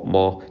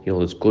 Watmore.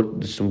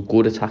 There's some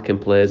good attacking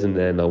players in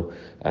there now.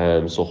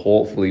 So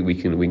hopefully we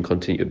can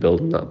continue to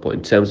build on that. But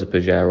in terms of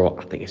Pajero,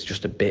 I think it's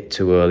just a bit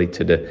too early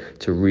to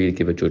really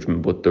give a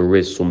judgment. But there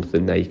is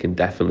something there. You can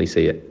definitely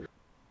see it.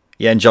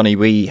 Yeah, and Johnny,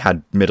 we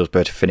had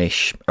Middlesbrough to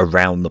finish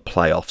around the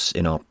playoffs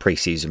in our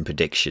pre-season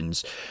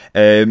predictions.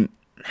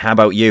 How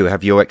about you?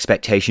 Have your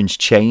expectations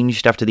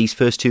changed after these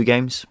first 2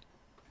 games?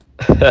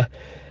 No,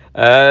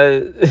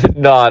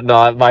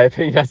 my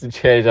opinion hasn't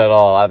changed at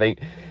all. I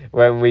think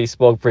when we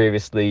spoke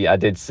previously, I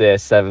did say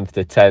 7th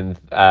to 10th,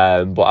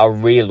 but I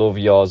really love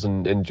yours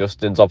and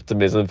Justin's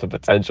optimism for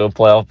potential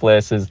playoff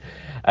places.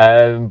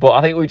 But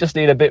I think we just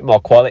need a bit more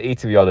quality,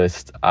 to be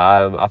honest.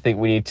 I think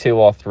we need 2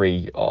 or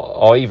 3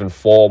 or even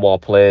 4 more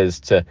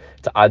players to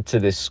add to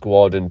this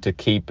squad and to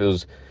keep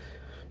us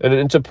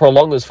and to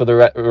prolong us for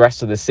the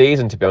rest of the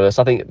season, to be honest.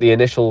 I think the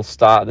initial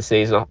start of the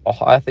season,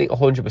 I think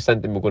 100%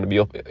 think we're going to be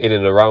up in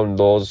and around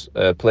those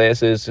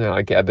places.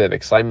 I get a bit of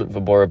excitement for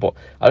Borough, but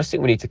I just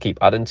think we need to keep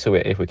adding to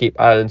it. If we keep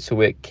adding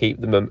to it,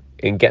 keep them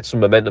and get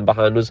some momentum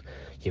behind us,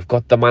 you've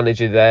got the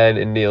manager there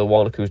in Neil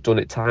Warnock who's done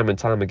it time and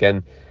time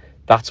again.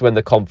 That's when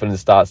the confidence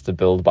starts to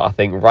build. But I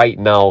think right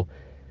now,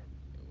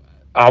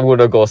 I'm going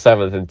to go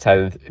 7th and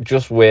 10th,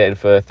 just waiting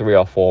for 3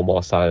 or 4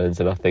 more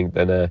signings, and I think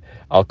then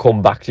I'll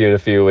come back to you in a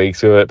few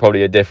weeks with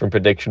probably a different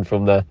prediction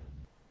from there.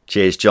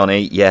 Cheers,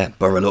 Johnny. Yeah,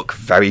 Borough look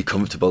very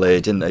comfortable here,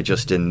 didn't they,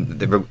 Justin?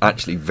 They were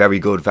actually very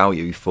good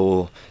value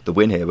for the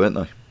win here, weren't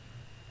they?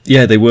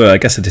 Yeah, they were. I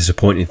guess the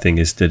disappointing thing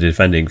is the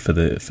defending for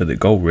the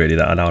goal, really,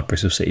 that allowed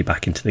Bristol City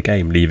back into the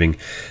game, leaving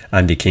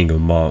Andy King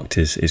unmarked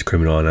is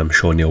criminal, and I'm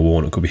sure Neil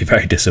Warnock could be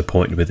very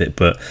disappointed with it.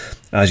 But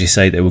as you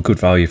say, they were good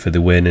value for the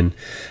win,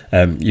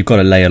 and you've got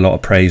to lay a lot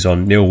of praise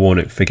on Neil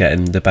Warnock for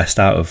getting the best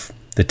out of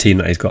the team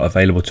that he's got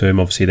available to him.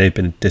 Obviously, they've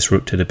been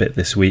disrupted a bit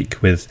this week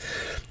with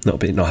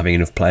not having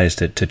enough players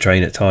to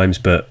train at times,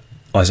 but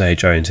Isaiah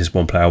Jones is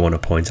one player I want to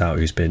point out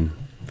who's been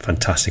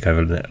fantastic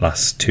over the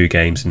last 2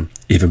 games, and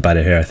even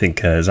better here, I think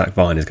Zach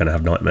Vine is going to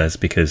have nightmares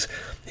because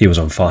he was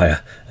on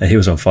fire. He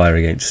was on fire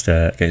against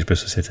Bristol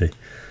City.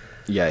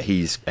 Yeah,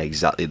 he's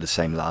exactly the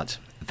same lad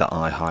that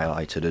I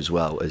highlighted as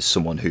well as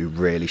someone who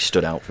really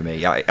stood out for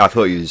me. I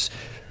thought he was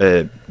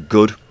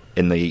good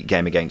in the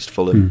game against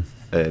Fulham.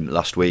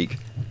 last week.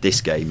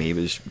 This game, he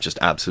was just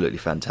absolutely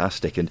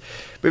fantastic. And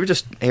we were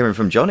just hearing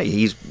from Johnny,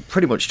 he's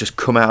pretty much just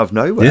come out of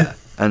nowhere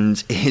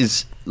and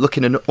is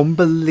looking an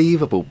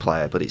unbelievable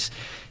player. But it's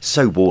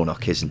so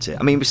Warnock, isn't it?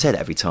 I mean, we say it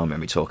every time when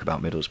we talk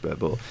about Middlesbrough,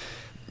 but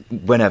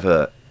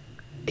whenever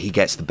he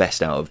gets the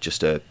best out of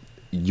just a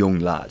young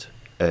lad,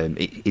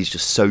 he's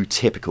just so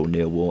typical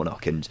Neil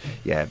Warnock. And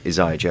yeah,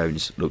 Isaiah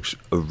Jones looks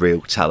a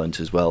real talent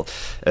as well.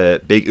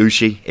 Big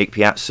Uche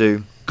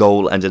Ikpeazu,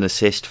 goal and an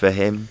assist for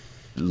him,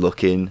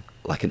 looking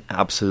like an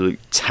absolute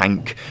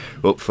tank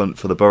up front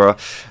for the Borough.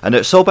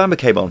 And Sol Bamba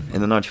came on in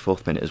the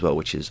 94th minute as well,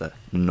 which is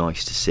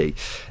nice to see.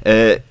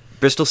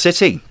 Bristol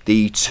City,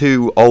 the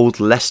two old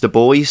Leicester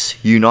boys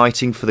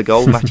uniting for the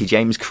goal. Matty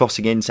James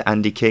crossing into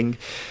Andy King.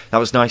 That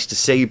was nice to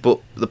see,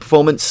 but the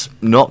performance,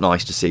 not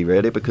nice to see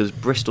really, because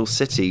Bristol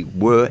City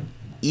were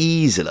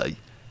easily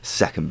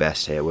second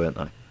best here, weren't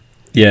they?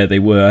 Yeah, they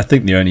were. I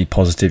think the only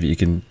positive you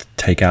can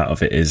take out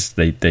of it is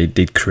they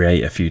did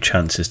create a few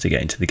chances to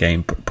get into the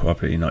game, but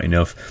probably not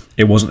enough.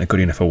 It wasn't a good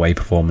enough away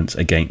performance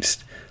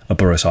against a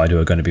Borough side who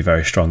are going to be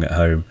very strong at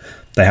home.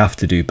 They have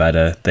to do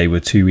better. They were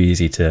too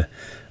easy to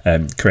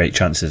create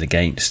chances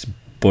against.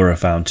 Borough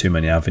found too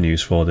many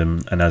avenues for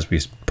them, and as we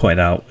pointed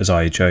out,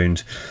 Isaiah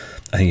Jones,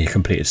 I think he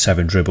completed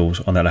 7 dribbles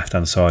on the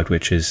left-hand side,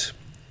 which is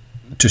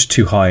just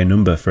too high a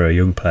number for a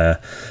young player.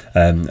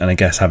 And I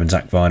guess having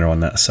Zach Viner on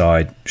that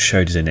side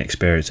showed his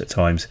inexperience at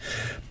times.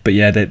 But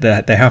yeah,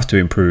 they have to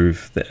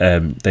improve.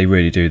 They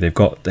really do.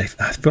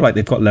 I feel like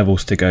they've got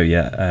levels to go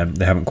yet.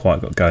 They haven't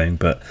quite got going,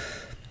 but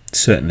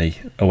certainly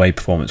away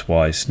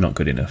performance-wise, not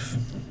good enough.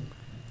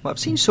 Well, I've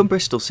seen some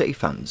Bristol City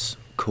fans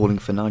calling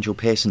for Nigel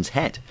Pearson's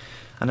head.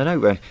 And I know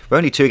we're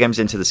only 2 games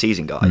into the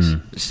season, guys.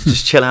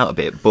 Just chill out a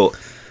bit. But,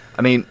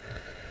 I mean,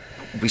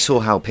 we saw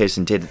how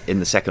Pearson did in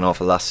the second half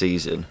of last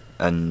season,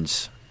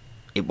 and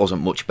it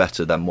wasn't much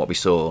better than what we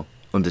saw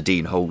under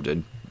Dean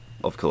Holden.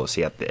 Of course,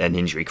 he had an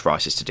injury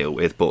crisis to deal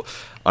with, but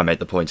I made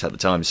the point at the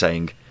time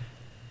saying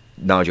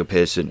Nigel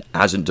Pearson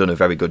hasn't done a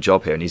very good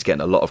job here, and he's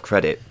getting a lot of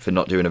credit for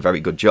not doing a very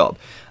good job.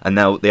 And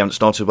now they haven't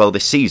started well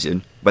this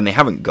season when they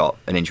haven't got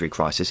an injury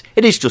crisis.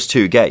 It is just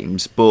 2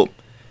 games, but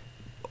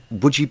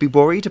would you be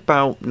worried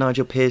about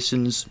Nigel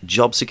Pearson's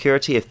job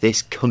security if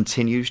this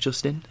continues,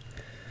 Justin?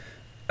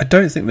 I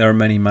don't think there are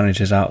many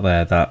managers out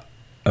there that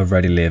are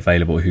readily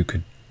available who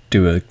could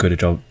do a good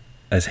job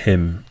as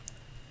him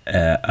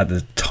at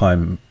the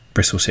time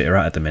Bristol City are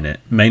at the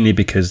minute, mainly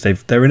because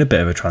they're in a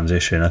bit of a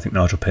transition. I think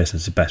Nigel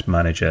Pearson's the best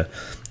manager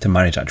to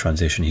manage that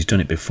transition. He's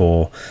done it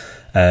before.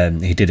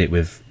 He did it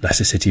with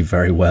Leicester City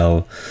very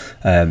well.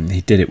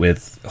 He did it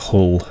with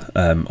Hull,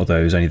 although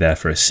he was only there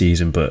for a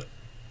season, but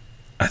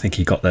I think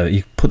he put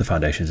the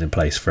foundations in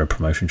place for a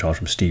promotion charge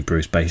from Steve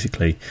Bruce,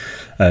 basically.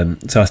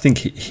 So I think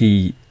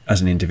he,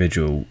 as an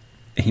individual,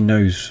 he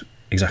knows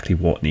exactly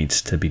what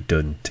needs to be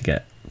done to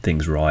get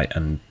things right,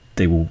 and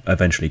they will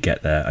eventually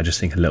get there. I just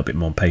think a little bit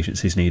more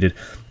patience is needed.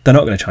 They're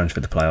not going to challenge for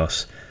the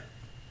playoffs.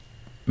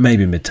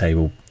 Maybe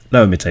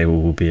lower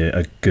mid-table will be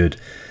a good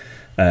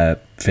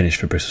finish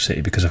for Bristol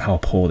City because of how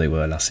poor they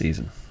were last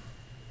season.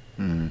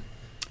 I'm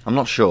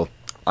not sure.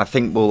 I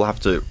think we'll have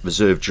to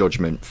reserve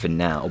judgment for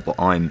now, but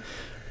I'm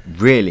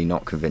really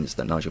not convinced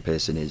that Nigel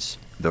Pearson is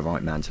the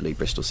right man to lead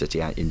Bristol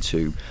City out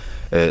into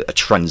a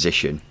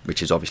transition,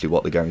 which is obviously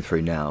what they're going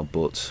through now,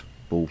 but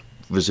we'll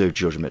reserve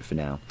judgment for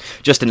now.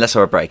 Justin, let's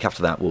have a break.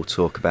 After that, we'll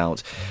talk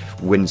about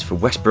wins for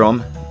West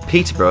Brom,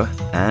 Peterborough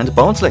and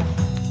Barnsley.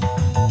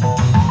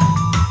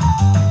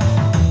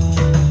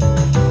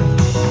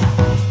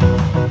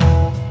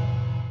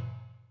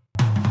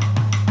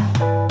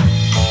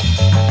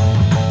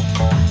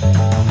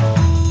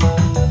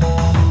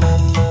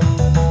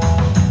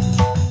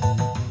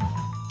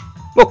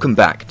 Welcome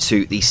back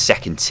to the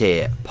Second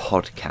Tier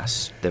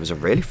podcast. There was a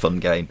really fun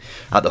game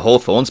at the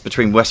Hawthorns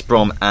between West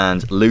Brom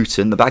and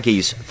Luton. The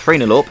Baggies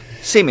 3-0 up,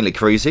 seemingly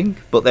cruising,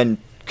 but then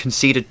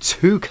conceded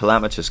 2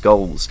 calamitous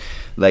goals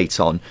late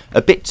on.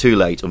 A bit too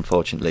late,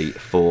 unfortunately,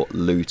 for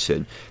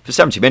Luton. For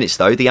 70 minutes,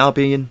 though, the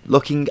Albion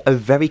looking a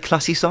very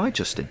classy side,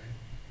 Justin.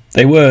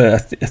 They were.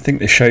 I think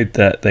they showed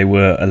that they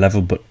were a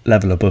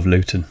level above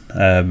Luton.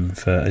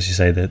 For, as you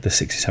say, the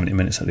 60, 70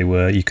 minutes that they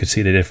were, you could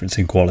see the difference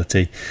in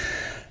quality.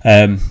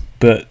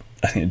 But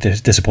I think the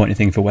disappointing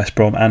thing for West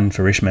Brom and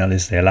for Ishmael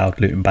is they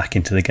allowed Luton back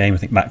into the game. I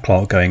think Matt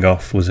Clark going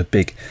off was a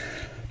big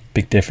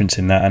difference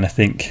in that, and I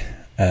think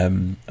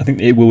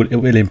it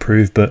will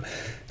improve. But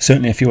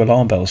certainly a few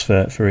alarm bells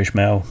for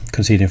Ishmael,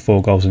 conceding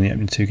 4 goals in the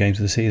opening 2 games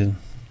of the season.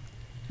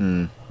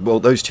 Well,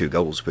 those 2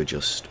 goals were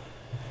just,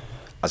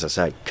 as I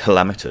say,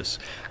 calamitous,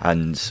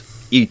 and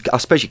I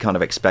suppose you kind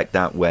of expect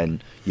that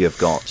when you've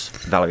got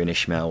Valérien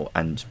Ismaël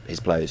and his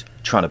players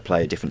trying to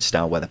play a different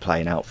style where they're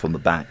playing out from the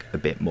back a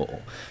bit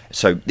more.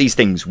 So these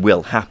things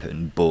will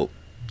happen, but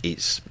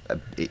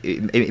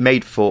it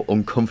made for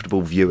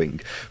uncomfortable viewing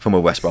from a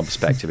West Brom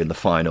perspective in the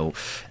final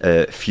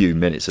few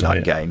minutes of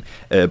that game.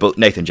 But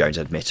Nathan Jones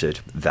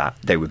admitted that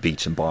they were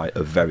beaten by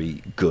a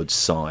very good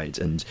side.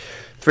 And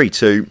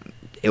 3-2,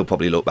 he'll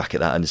probably look back at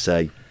that and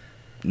say,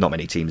 not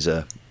many teams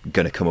are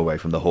going to come away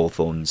from the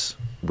Hawthorns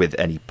with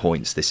any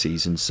points this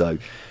season, so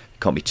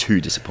can't be too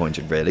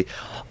disappointed, really.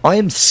 I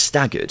am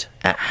staggered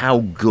at how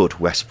good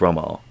West Brom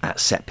are at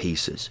set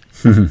pieces.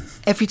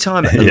 Every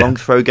time a long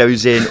throw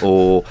goes in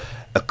or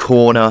a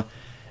corner,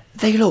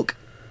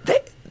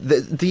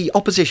 the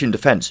opposition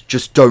defence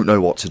just don't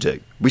know what to do.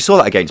 We saw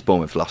that against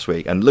Bournemouth last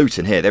week, and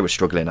Luton here, they were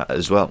struggling at it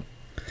as well.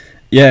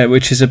 Yeah,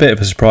 which is a bit of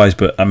a surprise,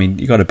 but I mean,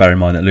 you got to bear in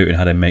mind that Luton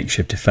had a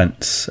makeshift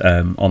defence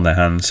on their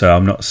hands, so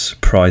I'm not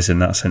surprised in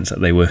that sense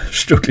that they were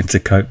struggling to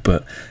cope.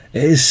 But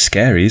it is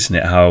scary, isn't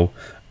it, how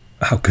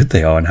good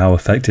they are and how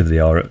effective they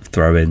are at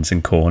throw-ins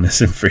and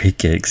corners and free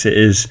kicks.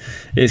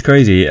 It's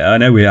crazy. I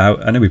know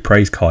we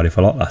praised Cardiff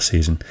a lot last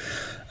season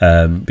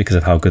because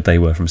of how good they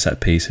were from set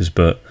pieces,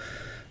 but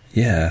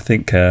yeah, I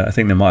think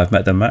they might have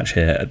met their match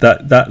here.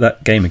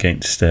 That game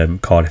against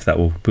Cardiff that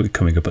will be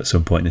coming up at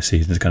some point in the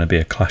season is going to be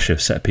a clash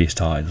of set piece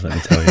titles. Let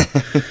me tell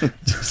you,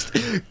 just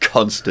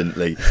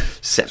constantly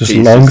set just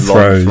pieces, long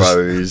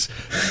throws,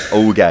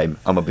 all game.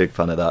 I'm a big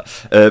fan of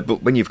that.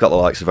 But when you've got the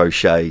likes of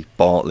O'Shea,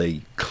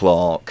 Bartley,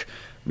 Clark.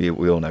 We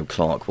all know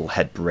Clark will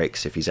head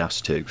bricks if he's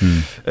asked to.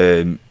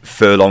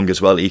 Furlong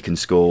as well, he can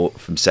score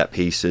from set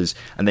pieces.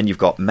 And then you've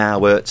got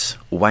Mowat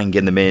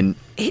wanging them in.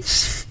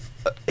 It's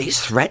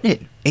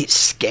threatening. It's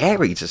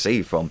scary to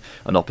see from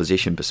an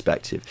opposition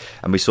perspective.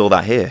 And we saw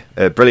that here.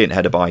 A brilliant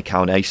header by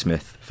Cal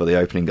Naismith for the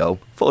opening goal.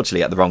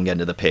 Fortunately at the wrong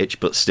end of the pitch,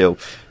 but still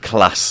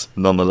class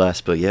nonetheless.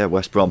 But yeah,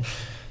 West Brom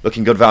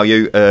looking good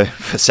value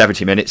for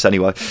 70 minutes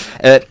anyway.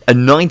 A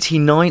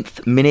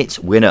 99th minute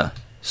winner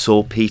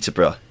saw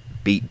Peterborough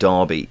beat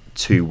Derby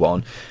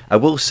 2-1. I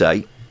will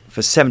say,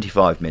 for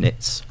 75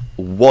 minutes,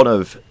 one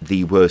of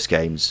the worst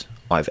games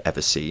I've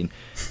ever seen.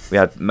 We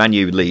had Man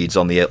U Leeds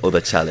on the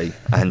other telly,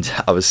 and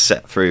I was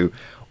set through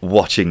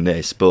watching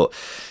this. But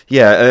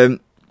yeah,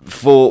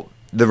 for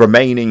the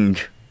remaining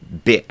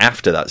bit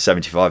after that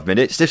 75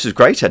 minutes, this was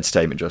great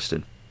entertainment,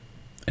 Justin.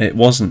 It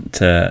wasn't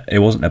a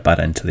bad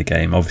end to the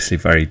game. Obviously,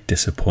 very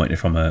disappointed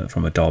from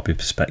a Derby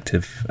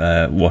perspective.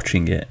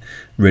 Watching it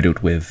riddled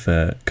with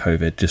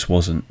COVID just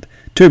wasn't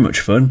too much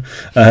fun.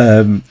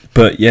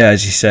 But yeah,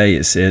 as you say,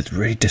 it's a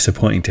really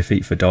disappointing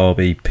defeat for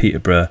Derby.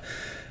 Peterborough,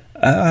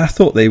 I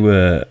thought they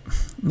were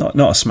not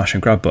a smash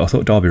and grab, but I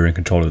thought Derby were in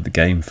control of the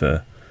game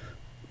for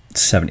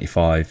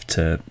 75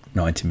 to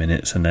 90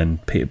 minutes, and then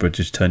Peterborough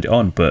just turned it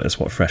on. But that's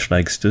what fresh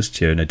legs does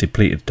to you. In a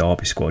depleted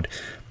Derby squad,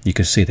 you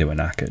could see they were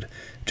knackered.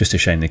 Just a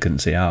shame they couldn't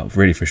see it out.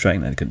 Really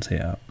frustrating that they couldn't see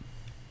it out.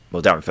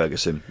 Well, Darren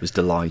Ferguson was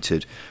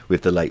delighted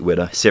with the late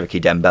winner.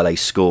 Siriki Dembele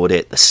scored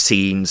it. The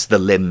scenes, the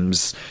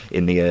limbs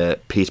in the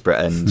Peterborough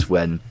end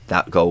when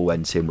that goal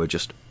went in were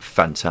just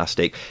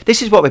fantastic.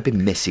 This is what we've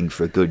been missing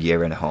for a good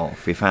year and a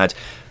half. We've had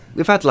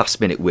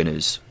last-minute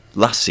winners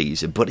last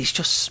season, but it's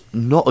just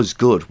not as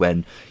good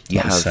when you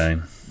not have... the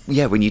same.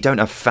 Yeah, when you don't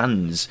have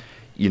fans,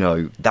 you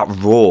know, that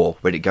roar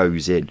when it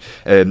goes in.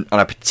 And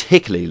I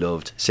particularly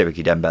loved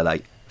Siriki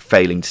Dembele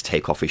failing to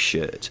take off his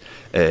shirt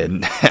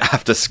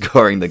after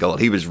scoring the goal.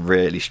 He was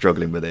really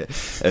struggling with it.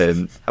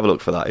 Have a look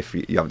for that if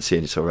you haven't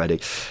seen it already.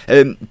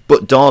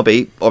 But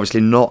Derby,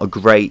 obviously not a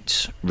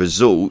great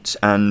result,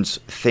 and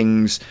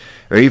things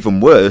are even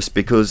worse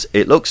because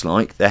it looks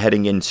like they're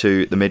heading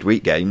into the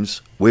midweek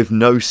games with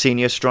no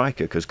senior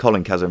striker because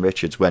Colin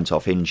Kazan-Richards went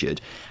off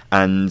injured,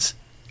 and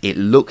it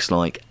looks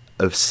like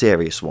a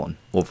serious one,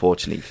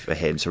 unfortunately for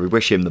him. So we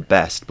wish him the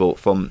best, but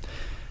from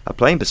a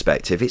playing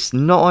perspective, it's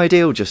not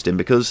ideal, Justin,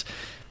 because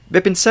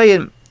they've been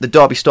saying the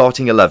Derby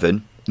starting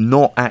 11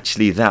 not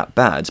actually that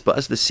bad, but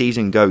as the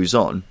season goes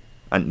on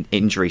and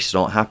injuries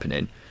start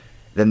happening,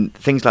 then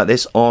things like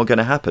this are going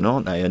to happen,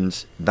 aren't they?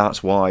 And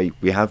that's why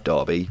we have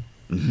Derby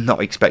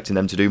not expecting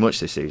them to do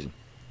much this season.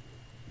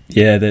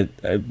 Yeah,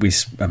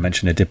 I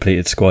mentioned a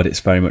depleted squad. It's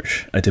very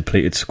much a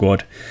depleted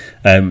squad.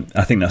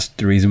 I think that's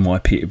the reason why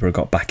Peterborough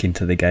got back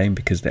into the game,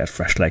 because they had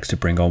fresh legs to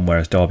bring on,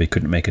 whereas Derby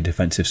couldn't make a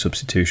defensive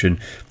substitution.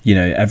 You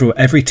know,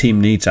 every team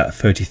needs that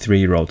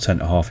 33-year-old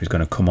centre-half who's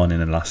going to come on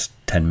in the last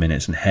 10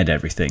 minutes and head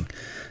everything.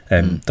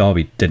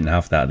 Derby didn't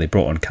have that. They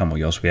brought on Kamil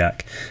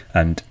Jozwiak,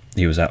 and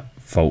he was at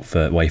fault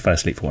he fell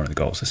asleep for one of the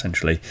goals,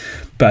 essentially.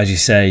 But as you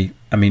say,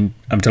 I mean,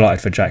 I'm delighted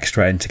for Jack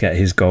Stratton to get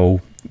his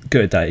goal.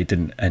 Good that it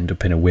didn't end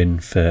up in a win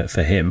for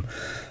him,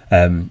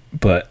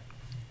 but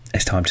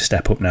it's time to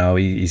step up now.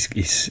 He's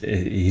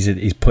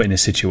put in a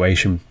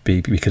situation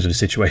because of the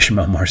situation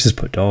Mount Morris has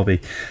put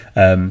Derby.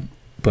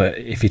 But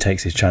if he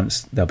takes his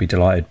chance, they'll be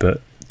delighted.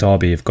 But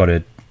Derby have got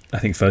to, I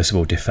think, first of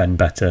all, defend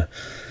better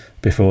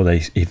before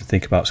they even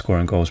think about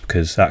scoring goals,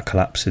 because that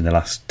collapse in the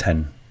last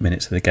 10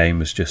 minutes of the game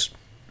was just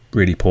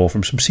really poor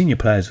from some senior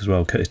players as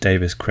well. Curtis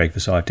Davis, Craig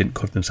Forsyth didn't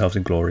cover themselves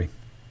in glory.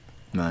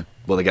 No.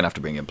 Well, they're going to have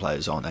to bring in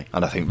players, aren't they?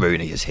 And I think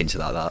Rooney has hinted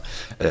at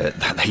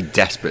that they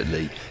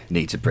desperately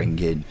need to bring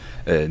in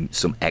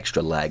some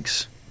extra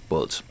legs.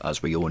 But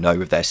as we all know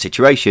with their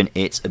situation,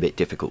 it's a bit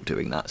difficult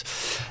doing that.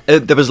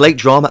 There was late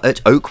drama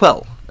at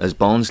Oakwell as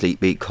Barnsley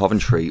beat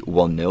Coventry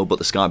 1-0, but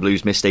the Sky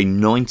Blues missed a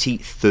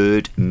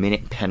 93rd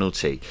minute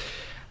penalty.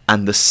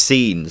 And the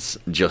scenes,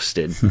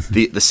 Justin,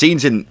 the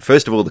scenes in,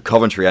 first of all, the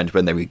Coventry end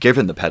when they were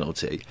given the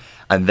penalty,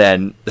 and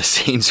then the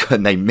scenes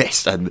when they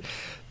missed, and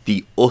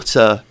the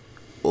utter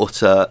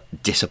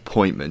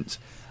disappointment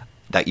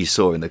that you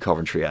saw in the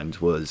Coventry end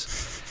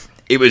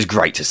it was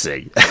great to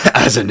see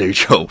as a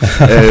neutral.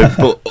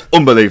 But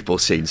unbelievable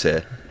scenes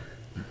here.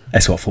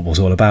 That's what football's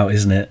all about,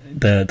 isn't it?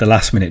 The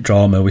last minute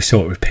drama, we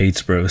saw it with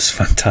Peterborough, was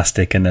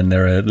fantastic, and then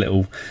there are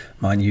little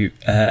minute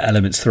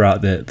elements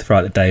throughout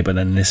the day. But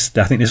then I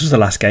think this was the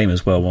last game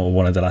as well,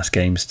 one of the last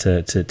games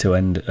to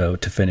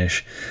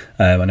finish.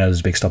 I know there's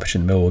a big stoppage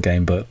in the Millwall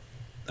game, but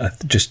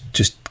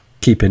just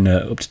keeping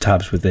up to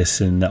tabs with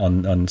this and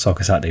on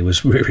Soccer Saturday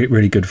was really,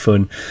 really good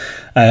fun.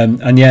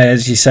 And yeah,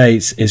 as you say,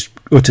 it's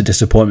utter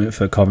disappointment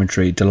for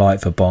Coventry,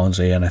 delight for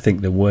Barnsley, and I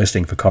think the worst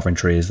thing for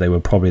Coventry is they were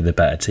probably the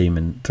better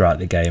team throughout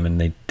the game,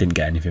 and they didn't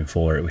get anything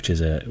for it, which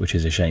is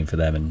a shame for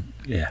them, and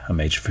yeah, a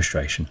major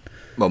frustration.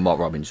 Well, Mark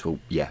Robbins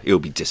he'll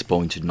be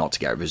disappointed not to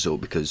get a result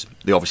because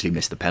they obviously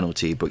missed the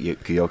penalty, but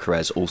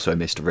Gyökeres also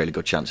missed a really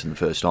good chance in the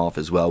first half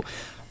as well.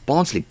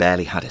 Barnsley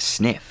barely had a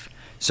sniff.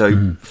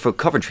 So for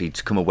Coventry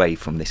to come away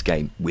from this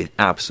game with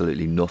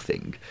absolutely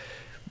nothing,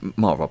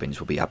 Mark Robbins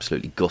will be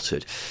absolutely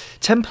gutted.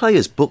 10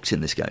 players booked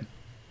in this game.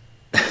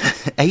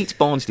 8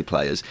 Barnsley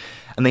players,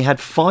 and they had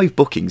 5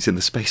 bookings in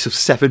the space of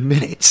 7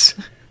 minutes.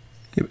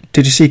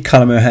 Did you see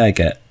Callum O'Hare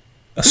get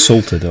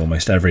assaulted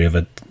almost every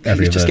other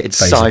just getting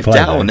phase of sived play,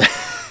 down?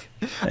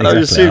 And I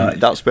Exactly. assume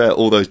that's where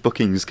all those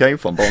bookings came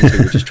from.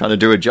 Barnsley were just trying to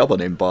do a job on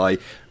him by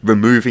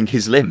removing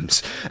his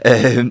limbs.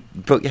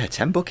 But yeah,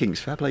 10 bookings.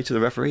 Fair play to the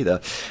referee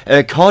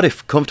there.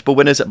 Cardiff, comfortable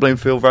winners at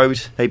Bloomfield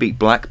Road. They beat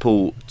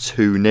Blackpool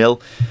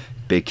 2-0.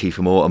 Big Kiefer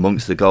Moore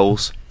amongst the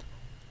goals.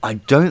 I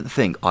don't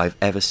think I've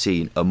ever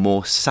seen a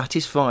more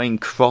satisfying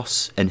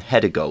cross and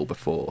header goal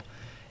before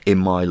in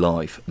my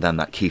life than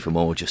that Kiefer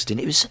Moore, Justin.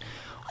 It was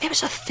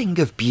a thing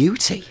of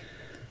beauty.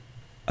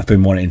 I've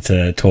been wanting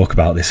to talk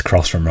about this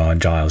cross from Ryan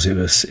Giles. It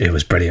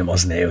was brilliant,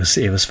 wasn't it?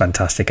 It was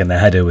fantastic, and the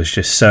header was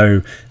just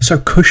so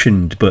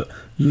cushioned but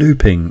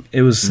looping.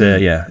 It was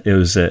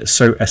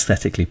so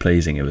aesthetically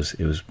pleasing. It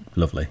was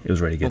lovely. It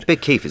was really good. Well,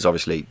 Big Keith is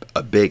obviously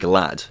a big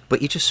lad,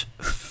 but he just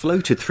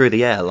floated through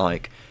the air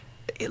like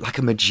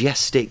a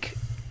majestic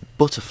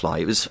butterfly.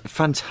 It was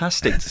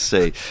fantastic to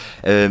see.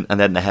 And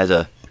then the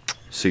header,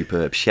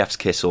 superb, chef's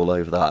kiss all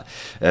over that.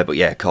 But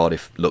yeah,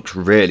 Cardiff looks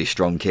really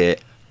strong here.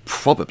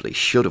 Probably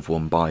should have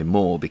won by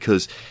more,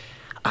 because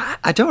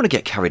I don't want to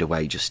get carried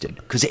away, Justin,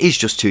 because it is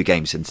just 2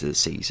 games into the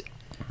season.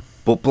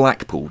 But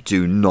Blackpool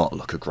do not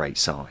look a great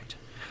side.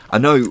 I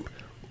know,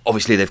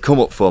 obviously, they've come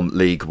up from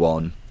League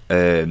One.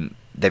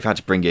 They've had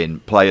to bring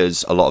in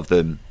players, a lot of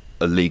them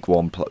are League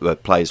One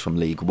players from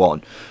League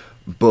One.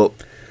 But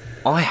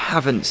I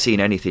haven't seen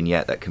anything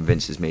yet that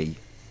convinces me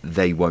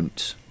they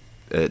won't,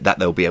 that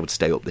they'll be able to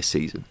stay up this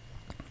season.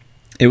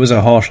 It was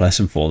a harsh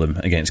lesson for them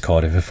against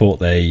Cardiff. I thought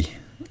they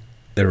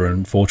were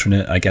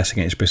unfortunate, I guess,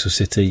 against Bristol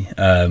City.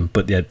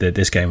 But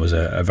this game was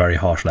a very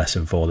harsh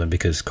lesson for them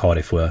because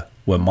Cardiff were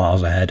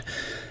miles ahead.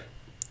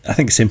 I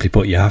think, simply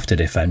put, you have to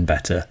defend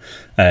better.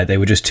 They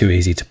were just too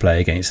easy to play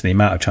against. The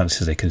amount of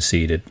chances they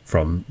conceded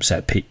from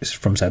set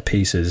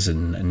pieces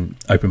and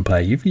open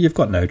play, you've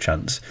got no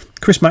chance.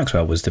 Chris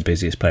Maxwell was the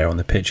busiest player on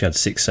the pitch. He had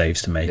 6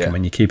 saves to make, and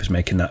when your keeper's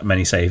making that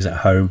many saves at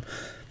home,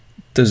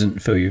 doesn't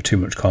fill you with too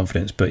much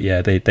confidence. But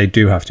yeah, they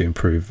do have to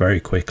improve very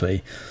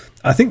quickly.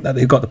 I think that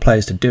they've got the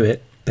players to do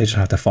it. They just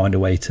have to find a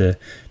way to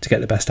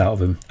get the best out of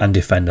them and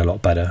defend a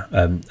lot better.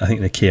 I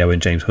think the Keogh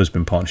and James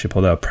Husband partnership,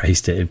 although I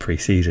praised it in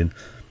pre-season,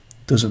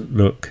 doesn't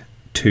look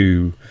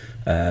too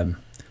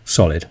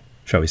solid,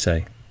 shall we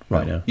say,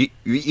 right now.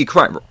 You're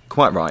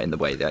quite right in the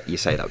way that you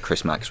say that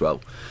Chris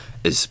Maxwell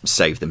has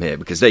saved them here,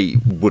 because they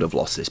would have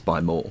lost this by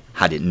more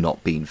had it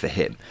not been for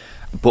him.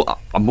 But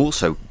I'm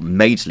also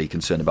majorly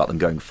concerned about them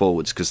going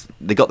forwards, because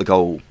they got the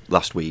goal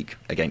last week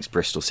against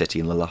Bristol City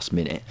in the last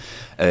minute,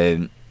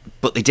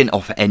 but they didn't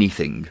offer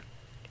anything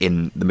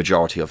in the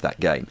majority of that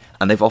game,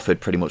 and they've offered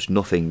pretty much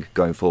nothing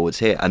going forwards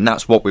here, and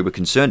that's what we were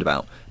concerned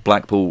about,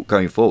 Blackpool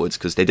going forwards,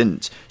 because they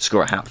didn't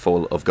score a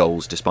hatful of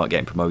goals despite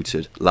getting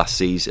promoted last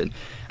season,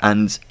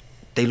 and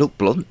they look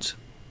blunt.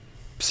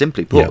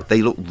 Simply put,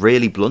 They look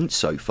really blunt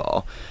so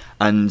far,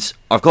 and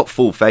I've got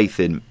full faith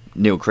in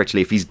Neil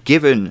Critchley. If he's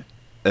given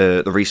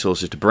the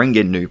resources to bring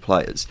in new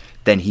players,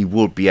 then he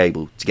would be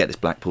able to get this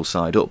Blackpool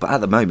side up. But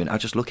at the moment, I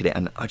just look at it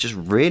and I just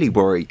really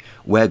worry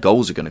where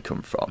goals are going to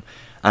come from.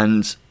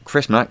 And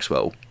Chris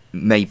Maxwell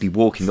may be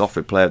walking off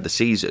with Player of the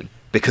Season,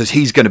 because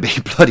he's going to be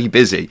bloody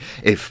busy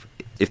if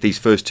these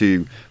first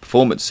 2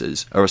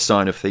 performances are a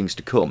sign of things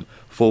to come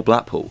for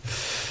Blackpool.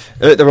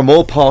 There are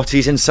more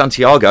parties in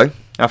Santiago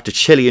after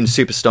Chilean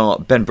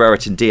superstar Ben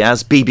Brereton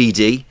Diaz,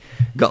 BBD,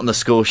 got on the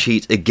score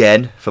sheet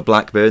again for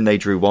Blackburn. They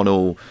drew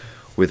 1-1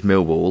 with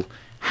Millwall.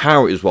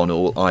 How it was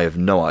 1-1, I have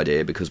no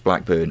idea, because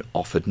Blackburn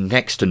offered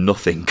next to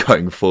nothing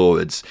going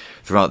forwards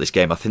throughout this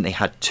game. I think they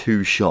had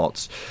 2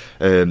 shots.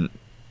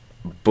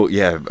 But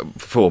yeah,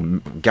 for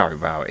Gary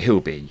Rowett, he'll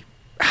be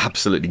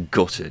absolutely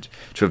gutted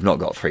to have not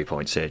got 3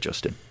 points here,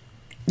 Justin.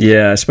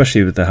 Yeah,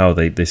 especially with how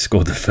they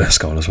scored the first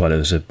goal as well. It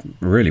was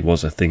really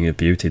was a thing of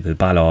beauty. The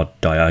Ballard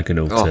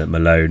diagonal to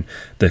Malone,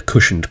 the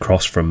cushioned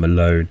cross from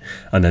Malone,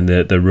 and then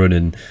the run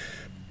and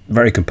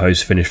very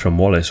composed finish from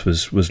Wallace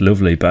was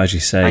lovely. But as you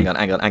say, hang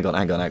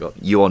on.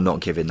 You are not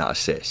giving that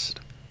assist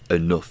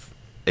enough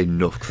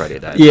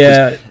credit there.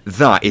 Yeah,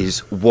 that is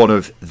one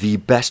of the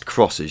best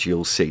crosses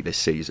you'll see this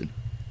season.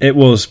 It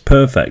was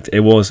perfect. It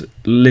was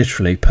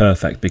literally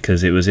perfect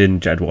because it was in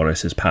Jed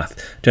Wallace's path.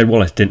 Jed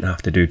Wallace didn't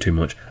have to do too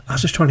much. I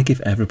was just trying to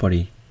give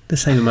everybody the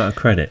same amount of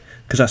credit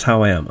because that's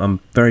how I am. I'm a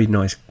very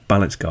nice,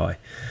 balanced guy.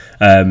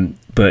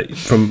 But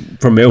from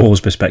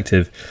Millwall's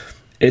perspective,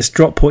 it's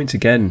dropped points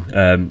again.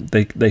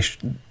 They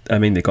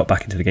got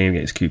back into the game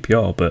against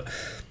QPR, but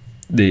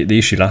the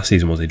issue last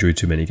season was they drew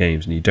too many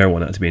games, and you don't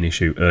want that to be an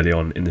issue early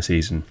on in the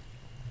season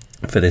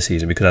for this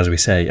season because,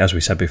 as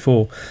we said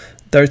before,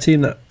 they're a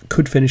team that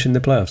could finish in the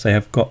playoffs. They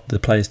have got the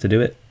players to do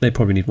it. They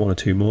probably need one or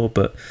two more,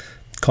 but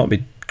can't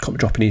be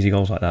dropping easy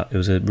goals like that. It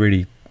was an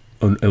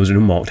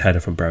unmarked header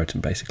from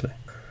Brereton, basically.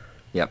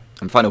 Yeah,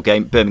 and final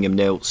game: Birmingham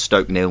 0,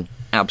 Stoke 0.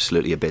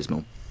 Absolutely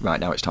abysmal. Right,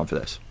 now it's time for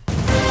this.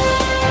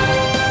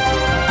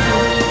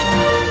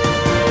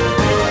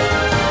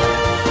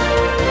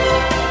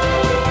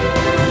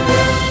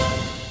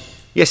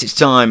 Yes, it's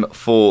time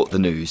for the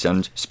news.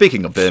 And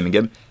speaking of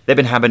Birmingham, they've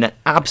been having an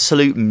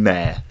absolute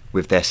mare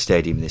with their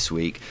stadium this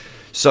week.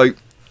 So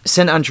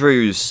St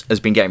Andrews has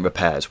been getting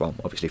repairs. Well,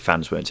 obviously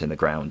fans weren't in the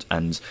ground,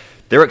 and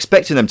they're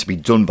expecting them to be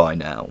done by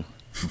now,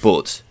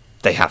 but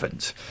they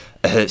haven't.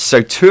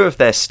 So 2 of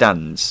their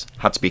stands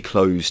had to be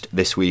closed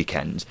this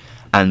weekend,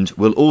 and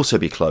will also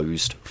be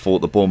closed for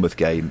the Bournemouth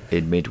game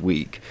in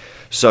midweek.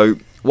 So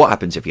what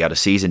happens if you had a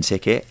season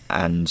ticket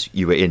and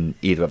you were in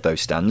either of those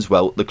stands?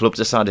 Well, the club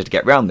decided to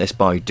get around this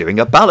by doing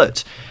a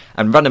ballot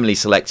and randomly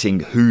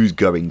selecting who's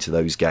going to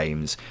those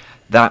games.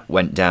 That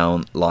went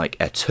down like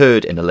a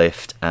turd in a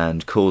lift,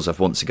 and calls have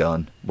once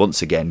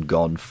again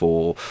gone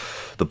for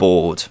the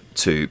board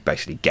to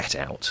basically get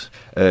out.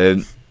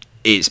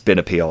 It's been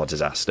a PR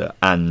disaster,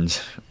 and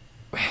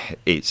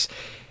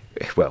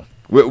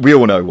we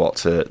all know what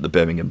the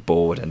Birmingham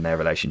board and their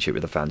relationship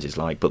with the fans is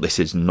like, but this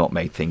has not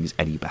made things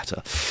any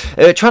better.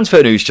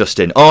 Transfer news,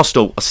 Justin.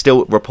 Arsenal are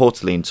still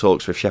reportedly in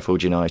talks with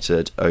Sheffield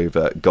United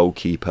over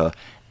goalkeeper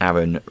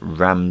Aaron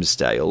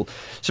Ramsdale.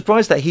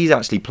 Surprised that he's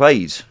actually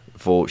played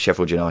for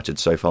Sheffield United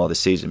so far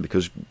this season,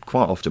 because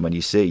quite often when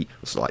you see,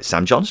 like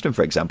Sam Johnston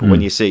for example,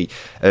 when you see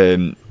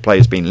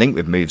players being linked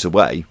with moves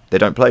away, they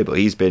don't play, but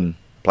he's been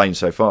playing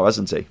so far,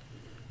 hasn't he?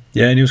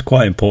 Yeah, and he was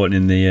quite important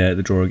in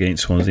the draw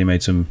against Swansea. He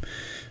made some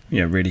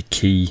really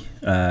key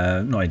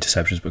not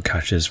interceptions but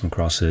catches from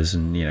crosses,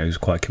 and he was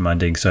quite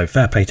commanding, so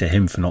fair play to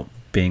him for not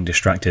being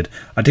distracted.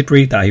 I did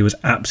read that he was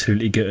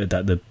absolutely gutted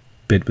that the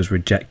bid was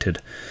rejected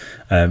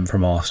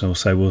from Arsenal,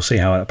 so we'll see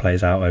how that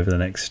plays out over the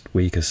next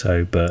week or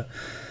so, but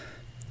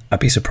I'd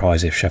be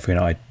surprised if Sheffield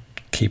United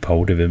keep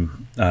hold of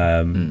him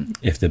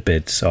if the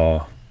bids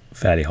are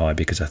fairly high,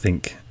 because I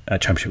think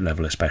at Championship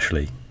level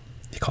especially,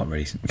 you can't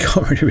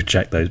really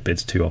reject those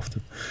bids too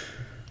often.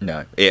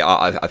 No,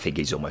 I think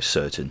he's almost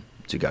certain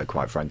to go,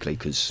 quite frankly,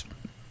 because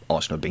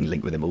Arsenal have been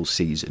linked with him all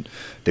season.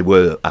 They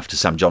were after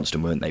Sam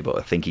Johnston, weren't they? But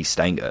I think he's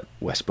staying at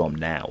West Brom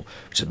now,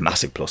 which is a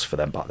massive plus for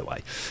them, by the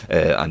way.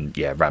 And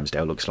yeah,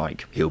 Ramsdale looks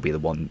like he'll be the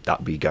one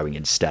that'll be going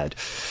instead.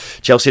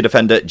 Chelsea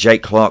defender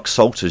Jake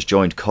Clarke-Salters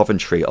joined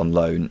Coventry on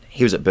loan.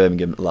 He was at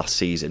Birmingham last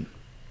season.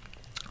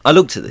 I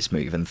looked at this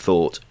move and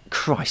thought,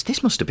 Christ,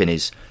 this must have been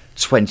his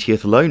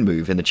 20th loan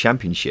move in the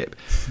Championship,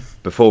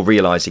 before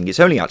realising it's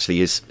only actually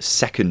his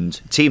second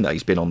team that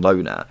he's been on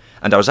loan at.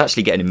 And I was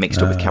actually getting him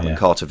mixed up with Cameron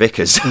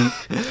Carter-Vickers,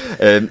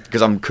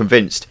 because I'm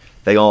convinced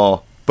they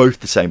are both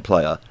the same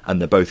player and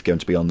they're both going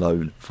to be on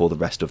loan for the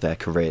rest of their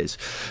careers.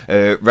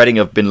 Reading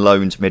have been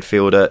loaned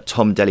midfielder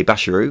Tom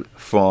Delibashiru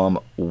from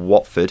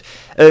Watford.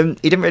 He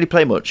didn't really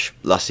play much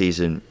last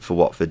season for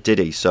Watford, did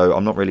he? So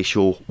I'm not really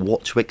sure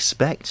what to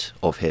expect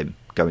of him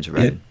going to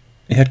Reading.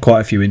 He had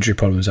quite a few injury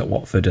problems at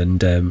Watford,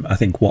 and I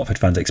think Watford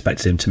fans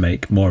expected him to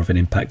make more of an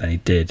impact than he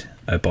did,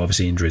 but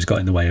obviously injuries got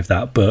in the way of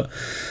that. But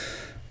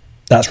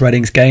that's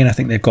Reading's gain. I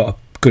think they've got a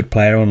good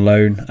player on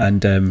loan,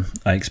 and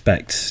I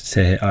expect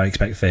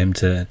for him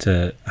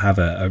to have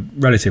a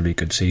relatively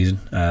good season.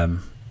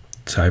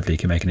 So hopefully he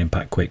can make an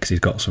impact quick, because he's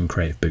got some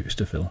creative boots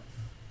to fill.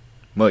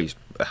 Well, he's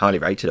highly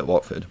rated at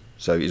Watford,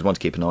 so he's one to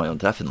keep an eye on,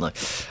 definitely.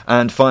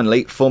 And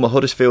finally, former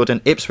Huddersfield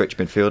and Ipswich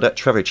midfielder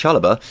Trevor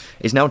Chalobah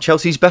is now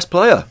Chelsea's best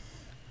player.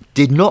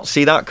 Did not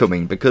see that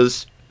coming,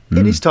 because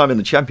in his time in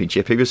the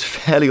Championship he was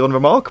fairly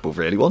unremarkable,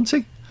 really, wasn't he?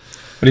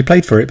 Well, he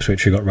played for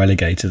Ipswich, who got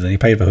relegated, and he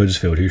played for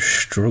Huddersfield, who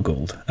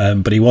struggled.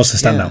 But he was the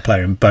standout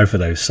player in both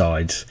of those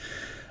sides.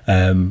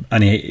 And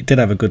he did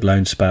have a good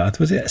loan spell.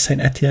 Was it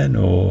Saint Etienne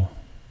or...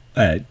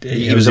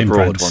 he was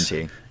abroad,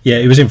 wasn't he? Yeah,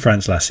 he was in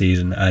France last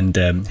season, and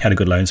had a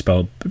good loan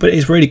spell. But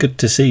it's really good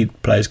to see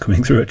players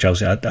coming through at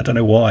Chelsea. I don't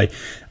know why.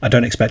 I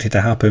don't expect it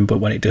to happen, but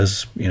when it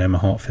does, my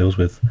heart fills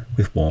with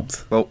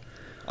warmth. Well,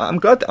 I'm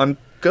glad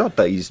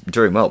that he's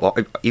doing well.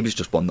 But he was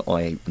just one that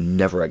I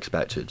never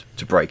expected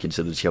to break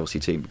into the Chelsea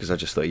team, because I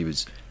just thought he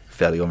was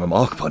fairly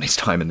unremarkable in his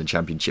time in the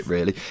Championship,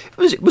 really.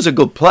 It was a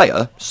good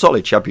player,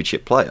 solid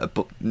Championship player,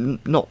 but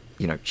not,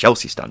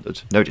 Chelsea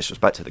standards. No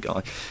disrespect to the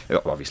guy.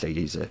 Obviously,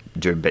 he's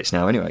doing bits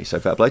now anyway, so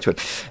fair play to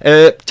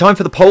him. Time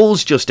for the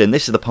polls, Justin.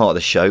 This is the part of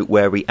the show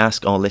where we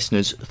ask our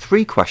listeners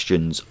 3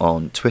 questions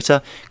on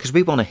Twitter, because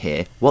we want to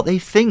hear what they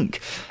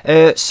think.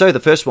 So the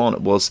first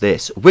one was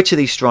this. Which of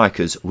these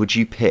strikers would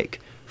you pick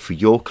for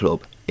your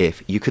club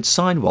if you could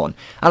sign one?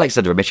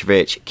 Alexander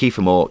Mitrovic,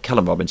 Kiefer Moore,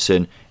 Callum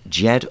Robinson,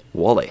 Jed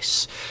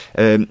Wallace.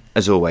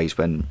 As always,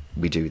 when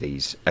we do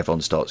these,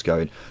 everyone starts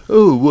going,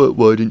 oh,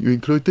 why didn't you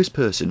include this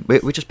person?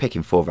 We're just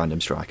picking 4 random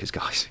strikers,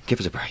 guys. Give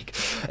us a break.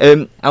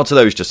 Out of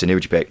those, Justin, who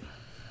would you pick?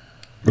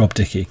 Rob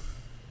Dickie.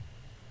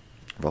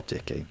 Rob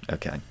Dickie,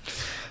 okay.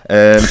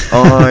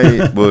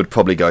 I would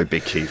probably go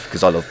Big Keith,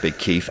 because I love Big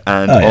Keith,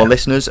 and our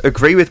listeners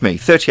agree with me.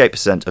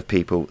 38% of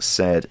people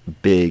said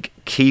Big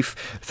Keith,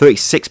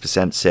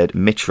 36% said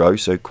Mitro,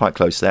 so quite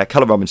close there.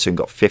 Callum Robinson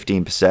got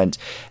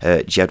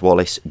 15%, Jed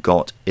Wallace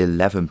got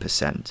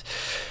 11%.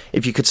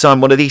 If you could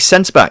sign one of these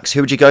centre-backs,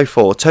 who would you go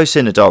for?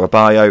 Tosin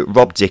Adarabayo,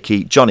 Rob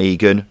Dickie, John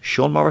Egan,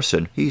 Sean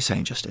Morrison. Who are you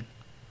saying, Justin?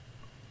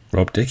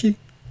 Rob Dickie?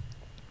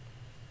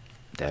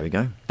 There we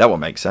go. That one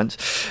makes sense.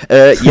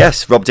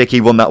 Yes, Rob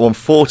Dickie won that one,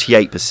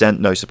 48%.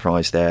 No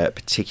surprise there,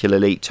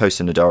 particularly.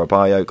 Tosin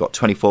Adarabayo got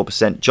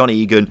 24%. John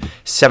Egan,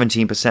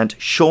 17%.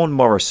 Sean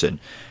Morrison,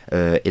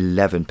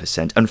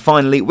 11%. And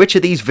finally, which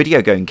of these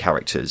video game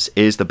characters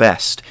is the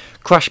best?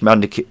 Crash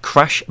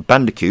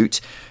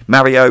Bandicoot,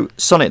 Mario,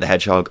 Sonic the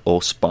Hedgehog,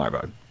 or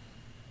Spyro?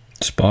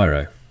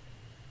 Spyro.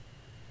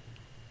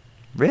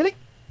 Really?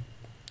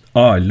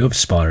 Oh, I loved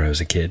Spyro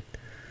as a kid.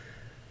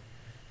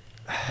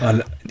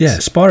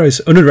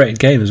 Spyro's an underrated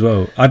game as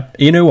well.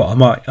 You know what?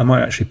 I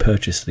might actually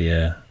purchase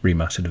the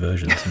remastered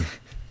versions and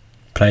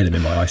play them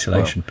in my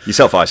isolation. Well, you're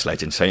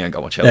self-isolating, so you ain't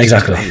got much else.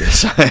 Exactly.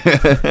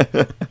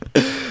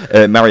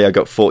 Mario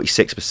got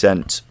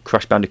 46%,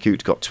 Crash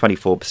Bandicoot got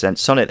 24%,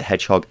 Sonic the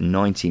Hedgehog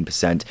 19%,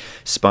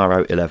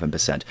 Spyro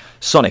 11%.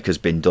 Sonic has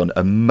been done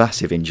a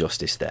massive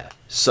injustice there.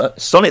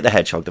 Sonic the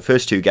Hedgehog, the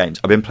first 2 games,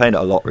 I've been playing it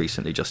a lot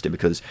recently, Justin,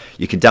 because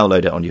you can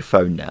download it on your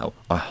phone now.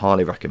 I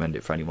highly recommend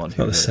it for anyone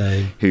who used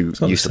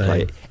to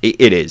play it.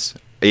 It is.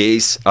 It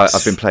is.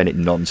 I've been playing it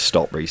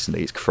non-stop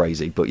recently. It's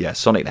crazy. But yeah,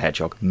 Sonic the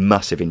Hedgehog,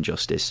 massive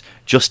injustice.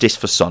 Justice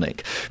for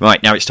Sonic.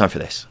 Right, now it's time for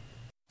this.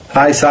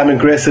 Hi, Simon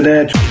Grayson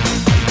here.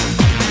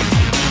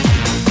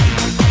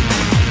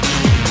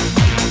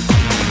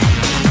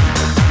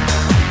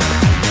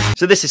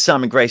 So this is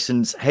Simon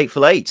Grayson's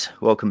Hateful Eight.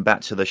 Welcome back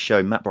to the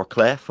show. Matt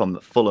Brockler from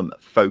Fulham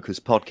Focus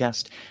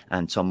Podcast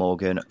and Tom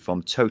Morgan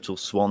from Total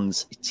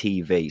Swans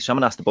TV. So I'm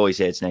going to ask the boys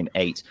here to name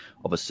 8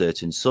 of a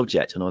certain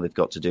subject, and all they've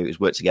got to do is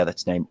work together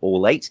to name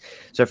all 8.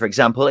 So for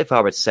example, if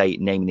I were to say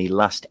name the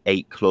last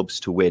 8 clubs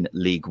to win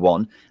League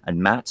One,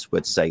 and Matt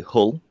would say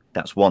Hull,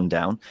 that's 1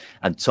 down,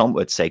 and Tom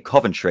would say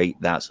Coventry,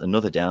 that's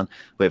another down,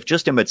 but if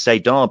Justin would say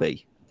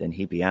Derby, then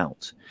he'd be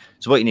out.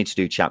 So what you need to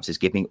do, chaps, is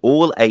give me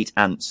all 8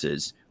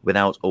 answers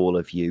without all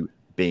of you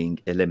being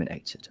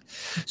eliminated.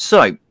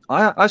 So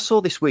I saw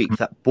this week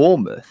that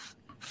Bournemouth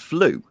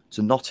flew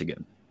to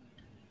Nottingham.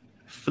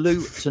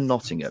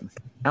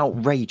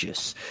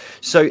 Outrageous.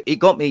 So it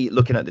got me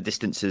looking at the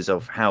distances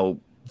of how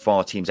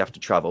far teams have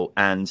to travel.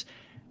 And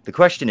the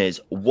question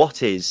is,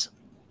 what is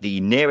the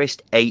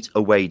nearest 8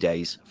 away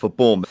days for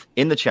Bournemouth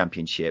in the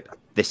Championship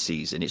this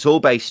season? It's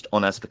all based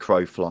on as the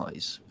crow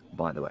flies,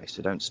 by the way.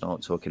 So don't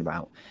start talking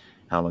about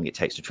how long it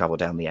takes to travel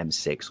down the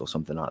M6 or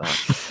something like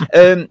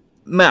that.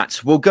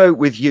 Matt, we'll go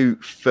with you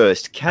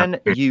first.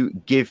 Can you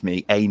give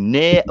me a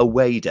near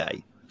away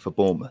day for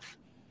Bournemouth?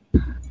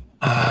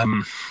 I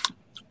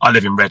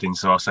live in Reading,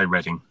 so I'll say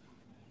Reading.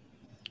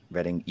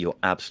 Reading, you're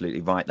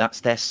absolutely right.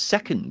 That's their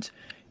second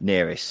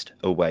nearest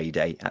away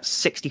day at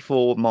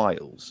 64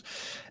 miles.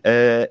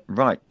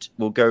 Right,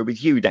 we'll go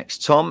with you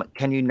next. Tom,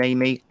 can you name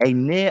me a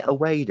near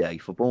away day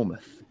for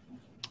Bournemouth?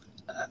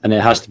 And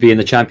it has to be in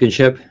the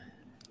Championship?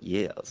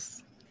 Yes.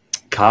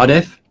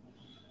 Cardiff?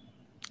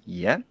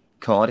 Yeah,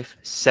 Cardiff,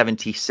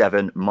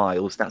 77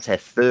 miles. That's their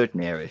third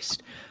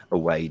nearest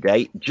away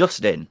day.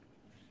 Justin?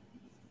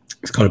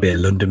 It's got to be a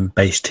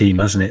London-based team,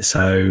 hasn't it?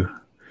 So,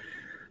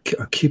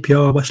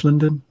 QPR, West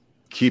London?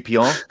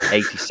 QPR,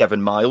 87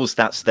 miles.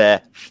 That's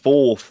their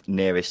 4th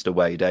nearest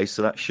away day.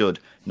 So that should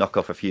knock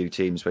off a few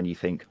teams when you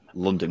think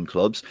London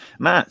clubs.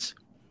 Matt?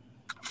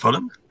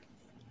 Fulham?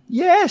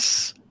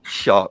 Yes.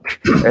 Shock.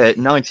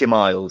 90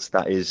 miles,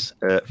 that is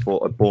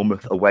for a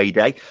Bournemouth away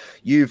day.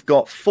 You've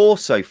got 4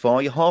 so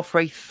far. You're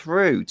halfway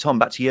through. Tom,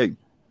 back to you.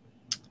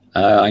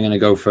 I'm going to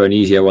go for an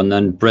easier one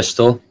then.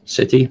 Bristol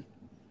City.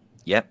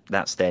 Yep,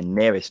 that's their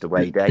nearest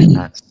away day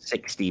at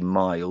 60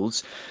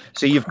 miles.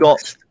 So you've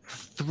got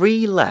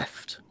 3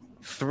 left.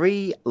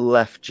 3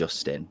 left,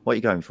 Justin. What are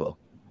you going for?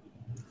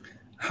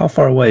 How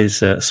far away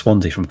is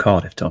Swansea from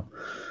Cardiff, Tom?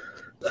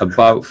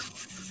 About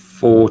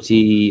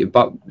 40,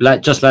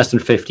 just less than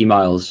 50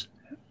 miles.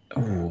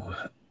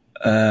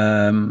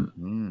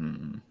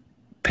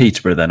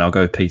 Peterborough, then. I'll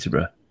go with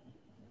Peterborough.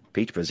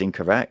 Peterborough's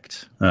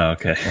incorrect. Oh,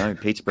 okay. No,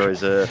 Peterborough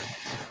is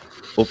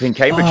Up in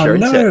Cambridgeshire,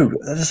 isn't no,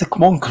 there's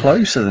one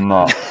closer than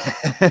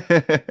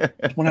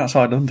that. One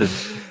outside London.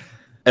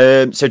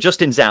 So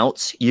Justin's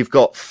out. You've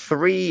got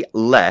 3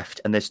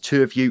 left, and there's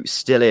 2 of you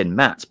still in.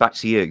 Matt, back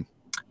to you.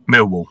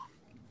 Millwall.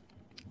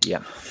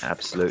 Yeah,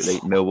 absolutely.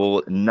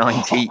 Millwall,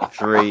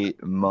 93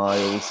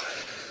 miles.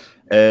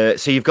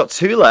 So you've got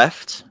 2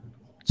 left.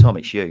 Tom,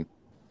 it's you.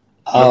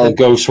 I'll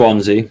go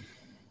Swansea.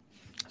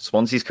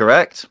 Swansea's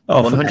correct.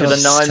 Oh,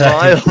 109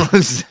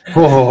 miles.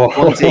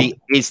 Swansea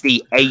is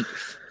the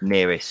 8th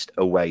nearest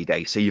away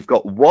day. So you've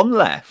got 1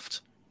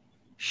 left.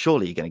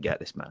 Surely you're going to get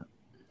this, Matt.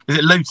 Is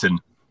it Luton?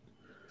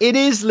 It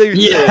is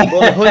Luton. Yes.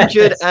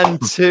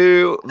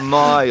 102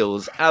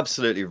 miles.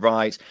 Absolutely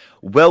right.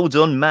 Well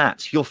done,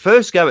 Matt. Your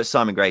first go at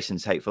Simon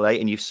Grayson's Hateful Eight,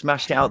 and you've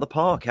smashed it out of the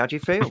park. How do you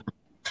feel?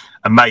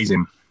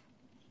 Amazing.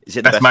 Is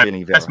it the best feeling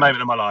you've ever best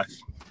moment of my life?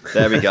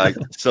 There we go.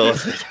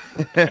 Sorted.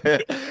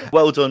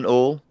 Well done,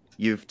 all.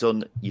 You've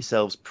done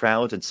yourselves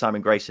proud, and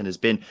Simon Grayson has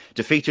been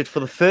defeated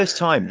for the first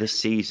time this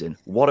season.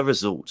 What a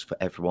result for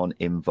everyone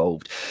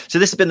involved. So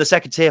this has been the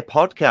Second Tier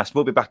Podcast.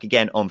 We'll be back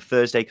again on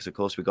Thursday because, of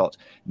course, we've got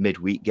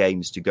midweek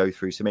games to go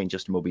through. So me and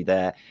Justin will be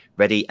there,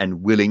 ready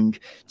and willing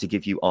to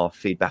give you our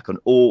feedback on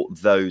all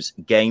those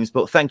games.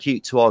 But thank you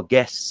to our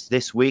guests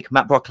this week,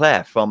 Matt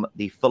Broclair from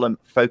the Fulham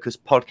Focus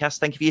Podcast.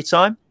 Thank you for your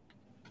time.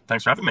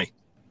 Thanks for having me.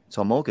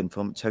 Tom Morgan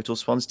from Total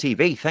Swans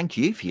TV. Thank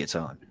you for your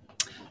time.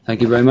 Thank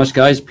you very much,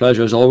 guys.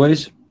 Pleasure as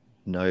always.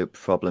 No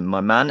problem,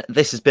 my man.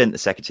 This has been the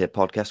Second Tier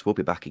Podcast. We'll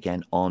be back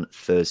again on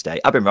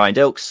Thursday. I've been Ryan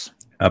Dilks.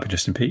 I've been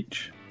Justin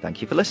Peach.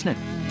 Thank you for listening.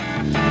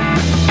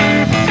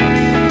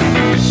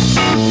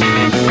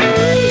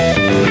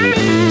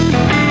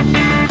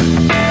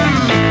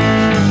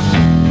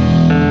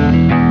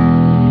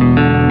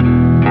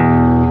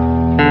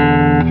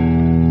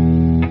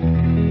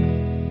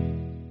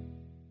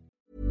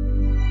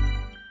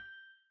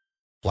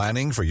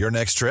 Planning for your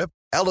next trip?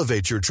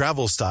 Elevate your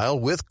travel style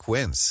with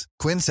Quince.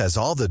 Quince has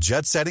all the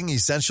jet-setting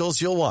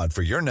essentials you'll want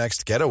for your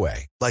next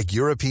getaway, like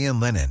European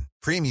linen,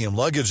 premium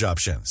luggage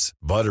options,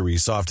 buttery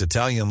soft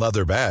Italian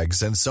leather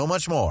bags, and so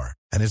much more.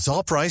 And it's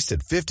all priced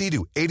at 50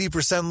 to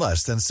 80%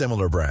 less than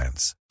similar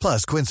brands.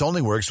 Plus, Quince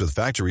only works with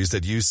factories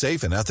that use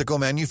safe and ethical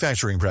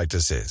manufacturing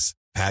practices.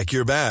 Pack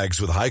your bags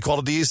with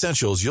high-quality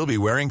essentials you'll be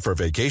wearing for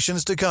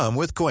vacations to come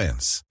with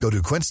Quince. Go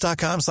to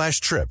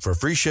quince.com/trip for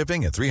free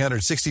shipping and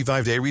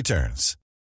 365-day returns.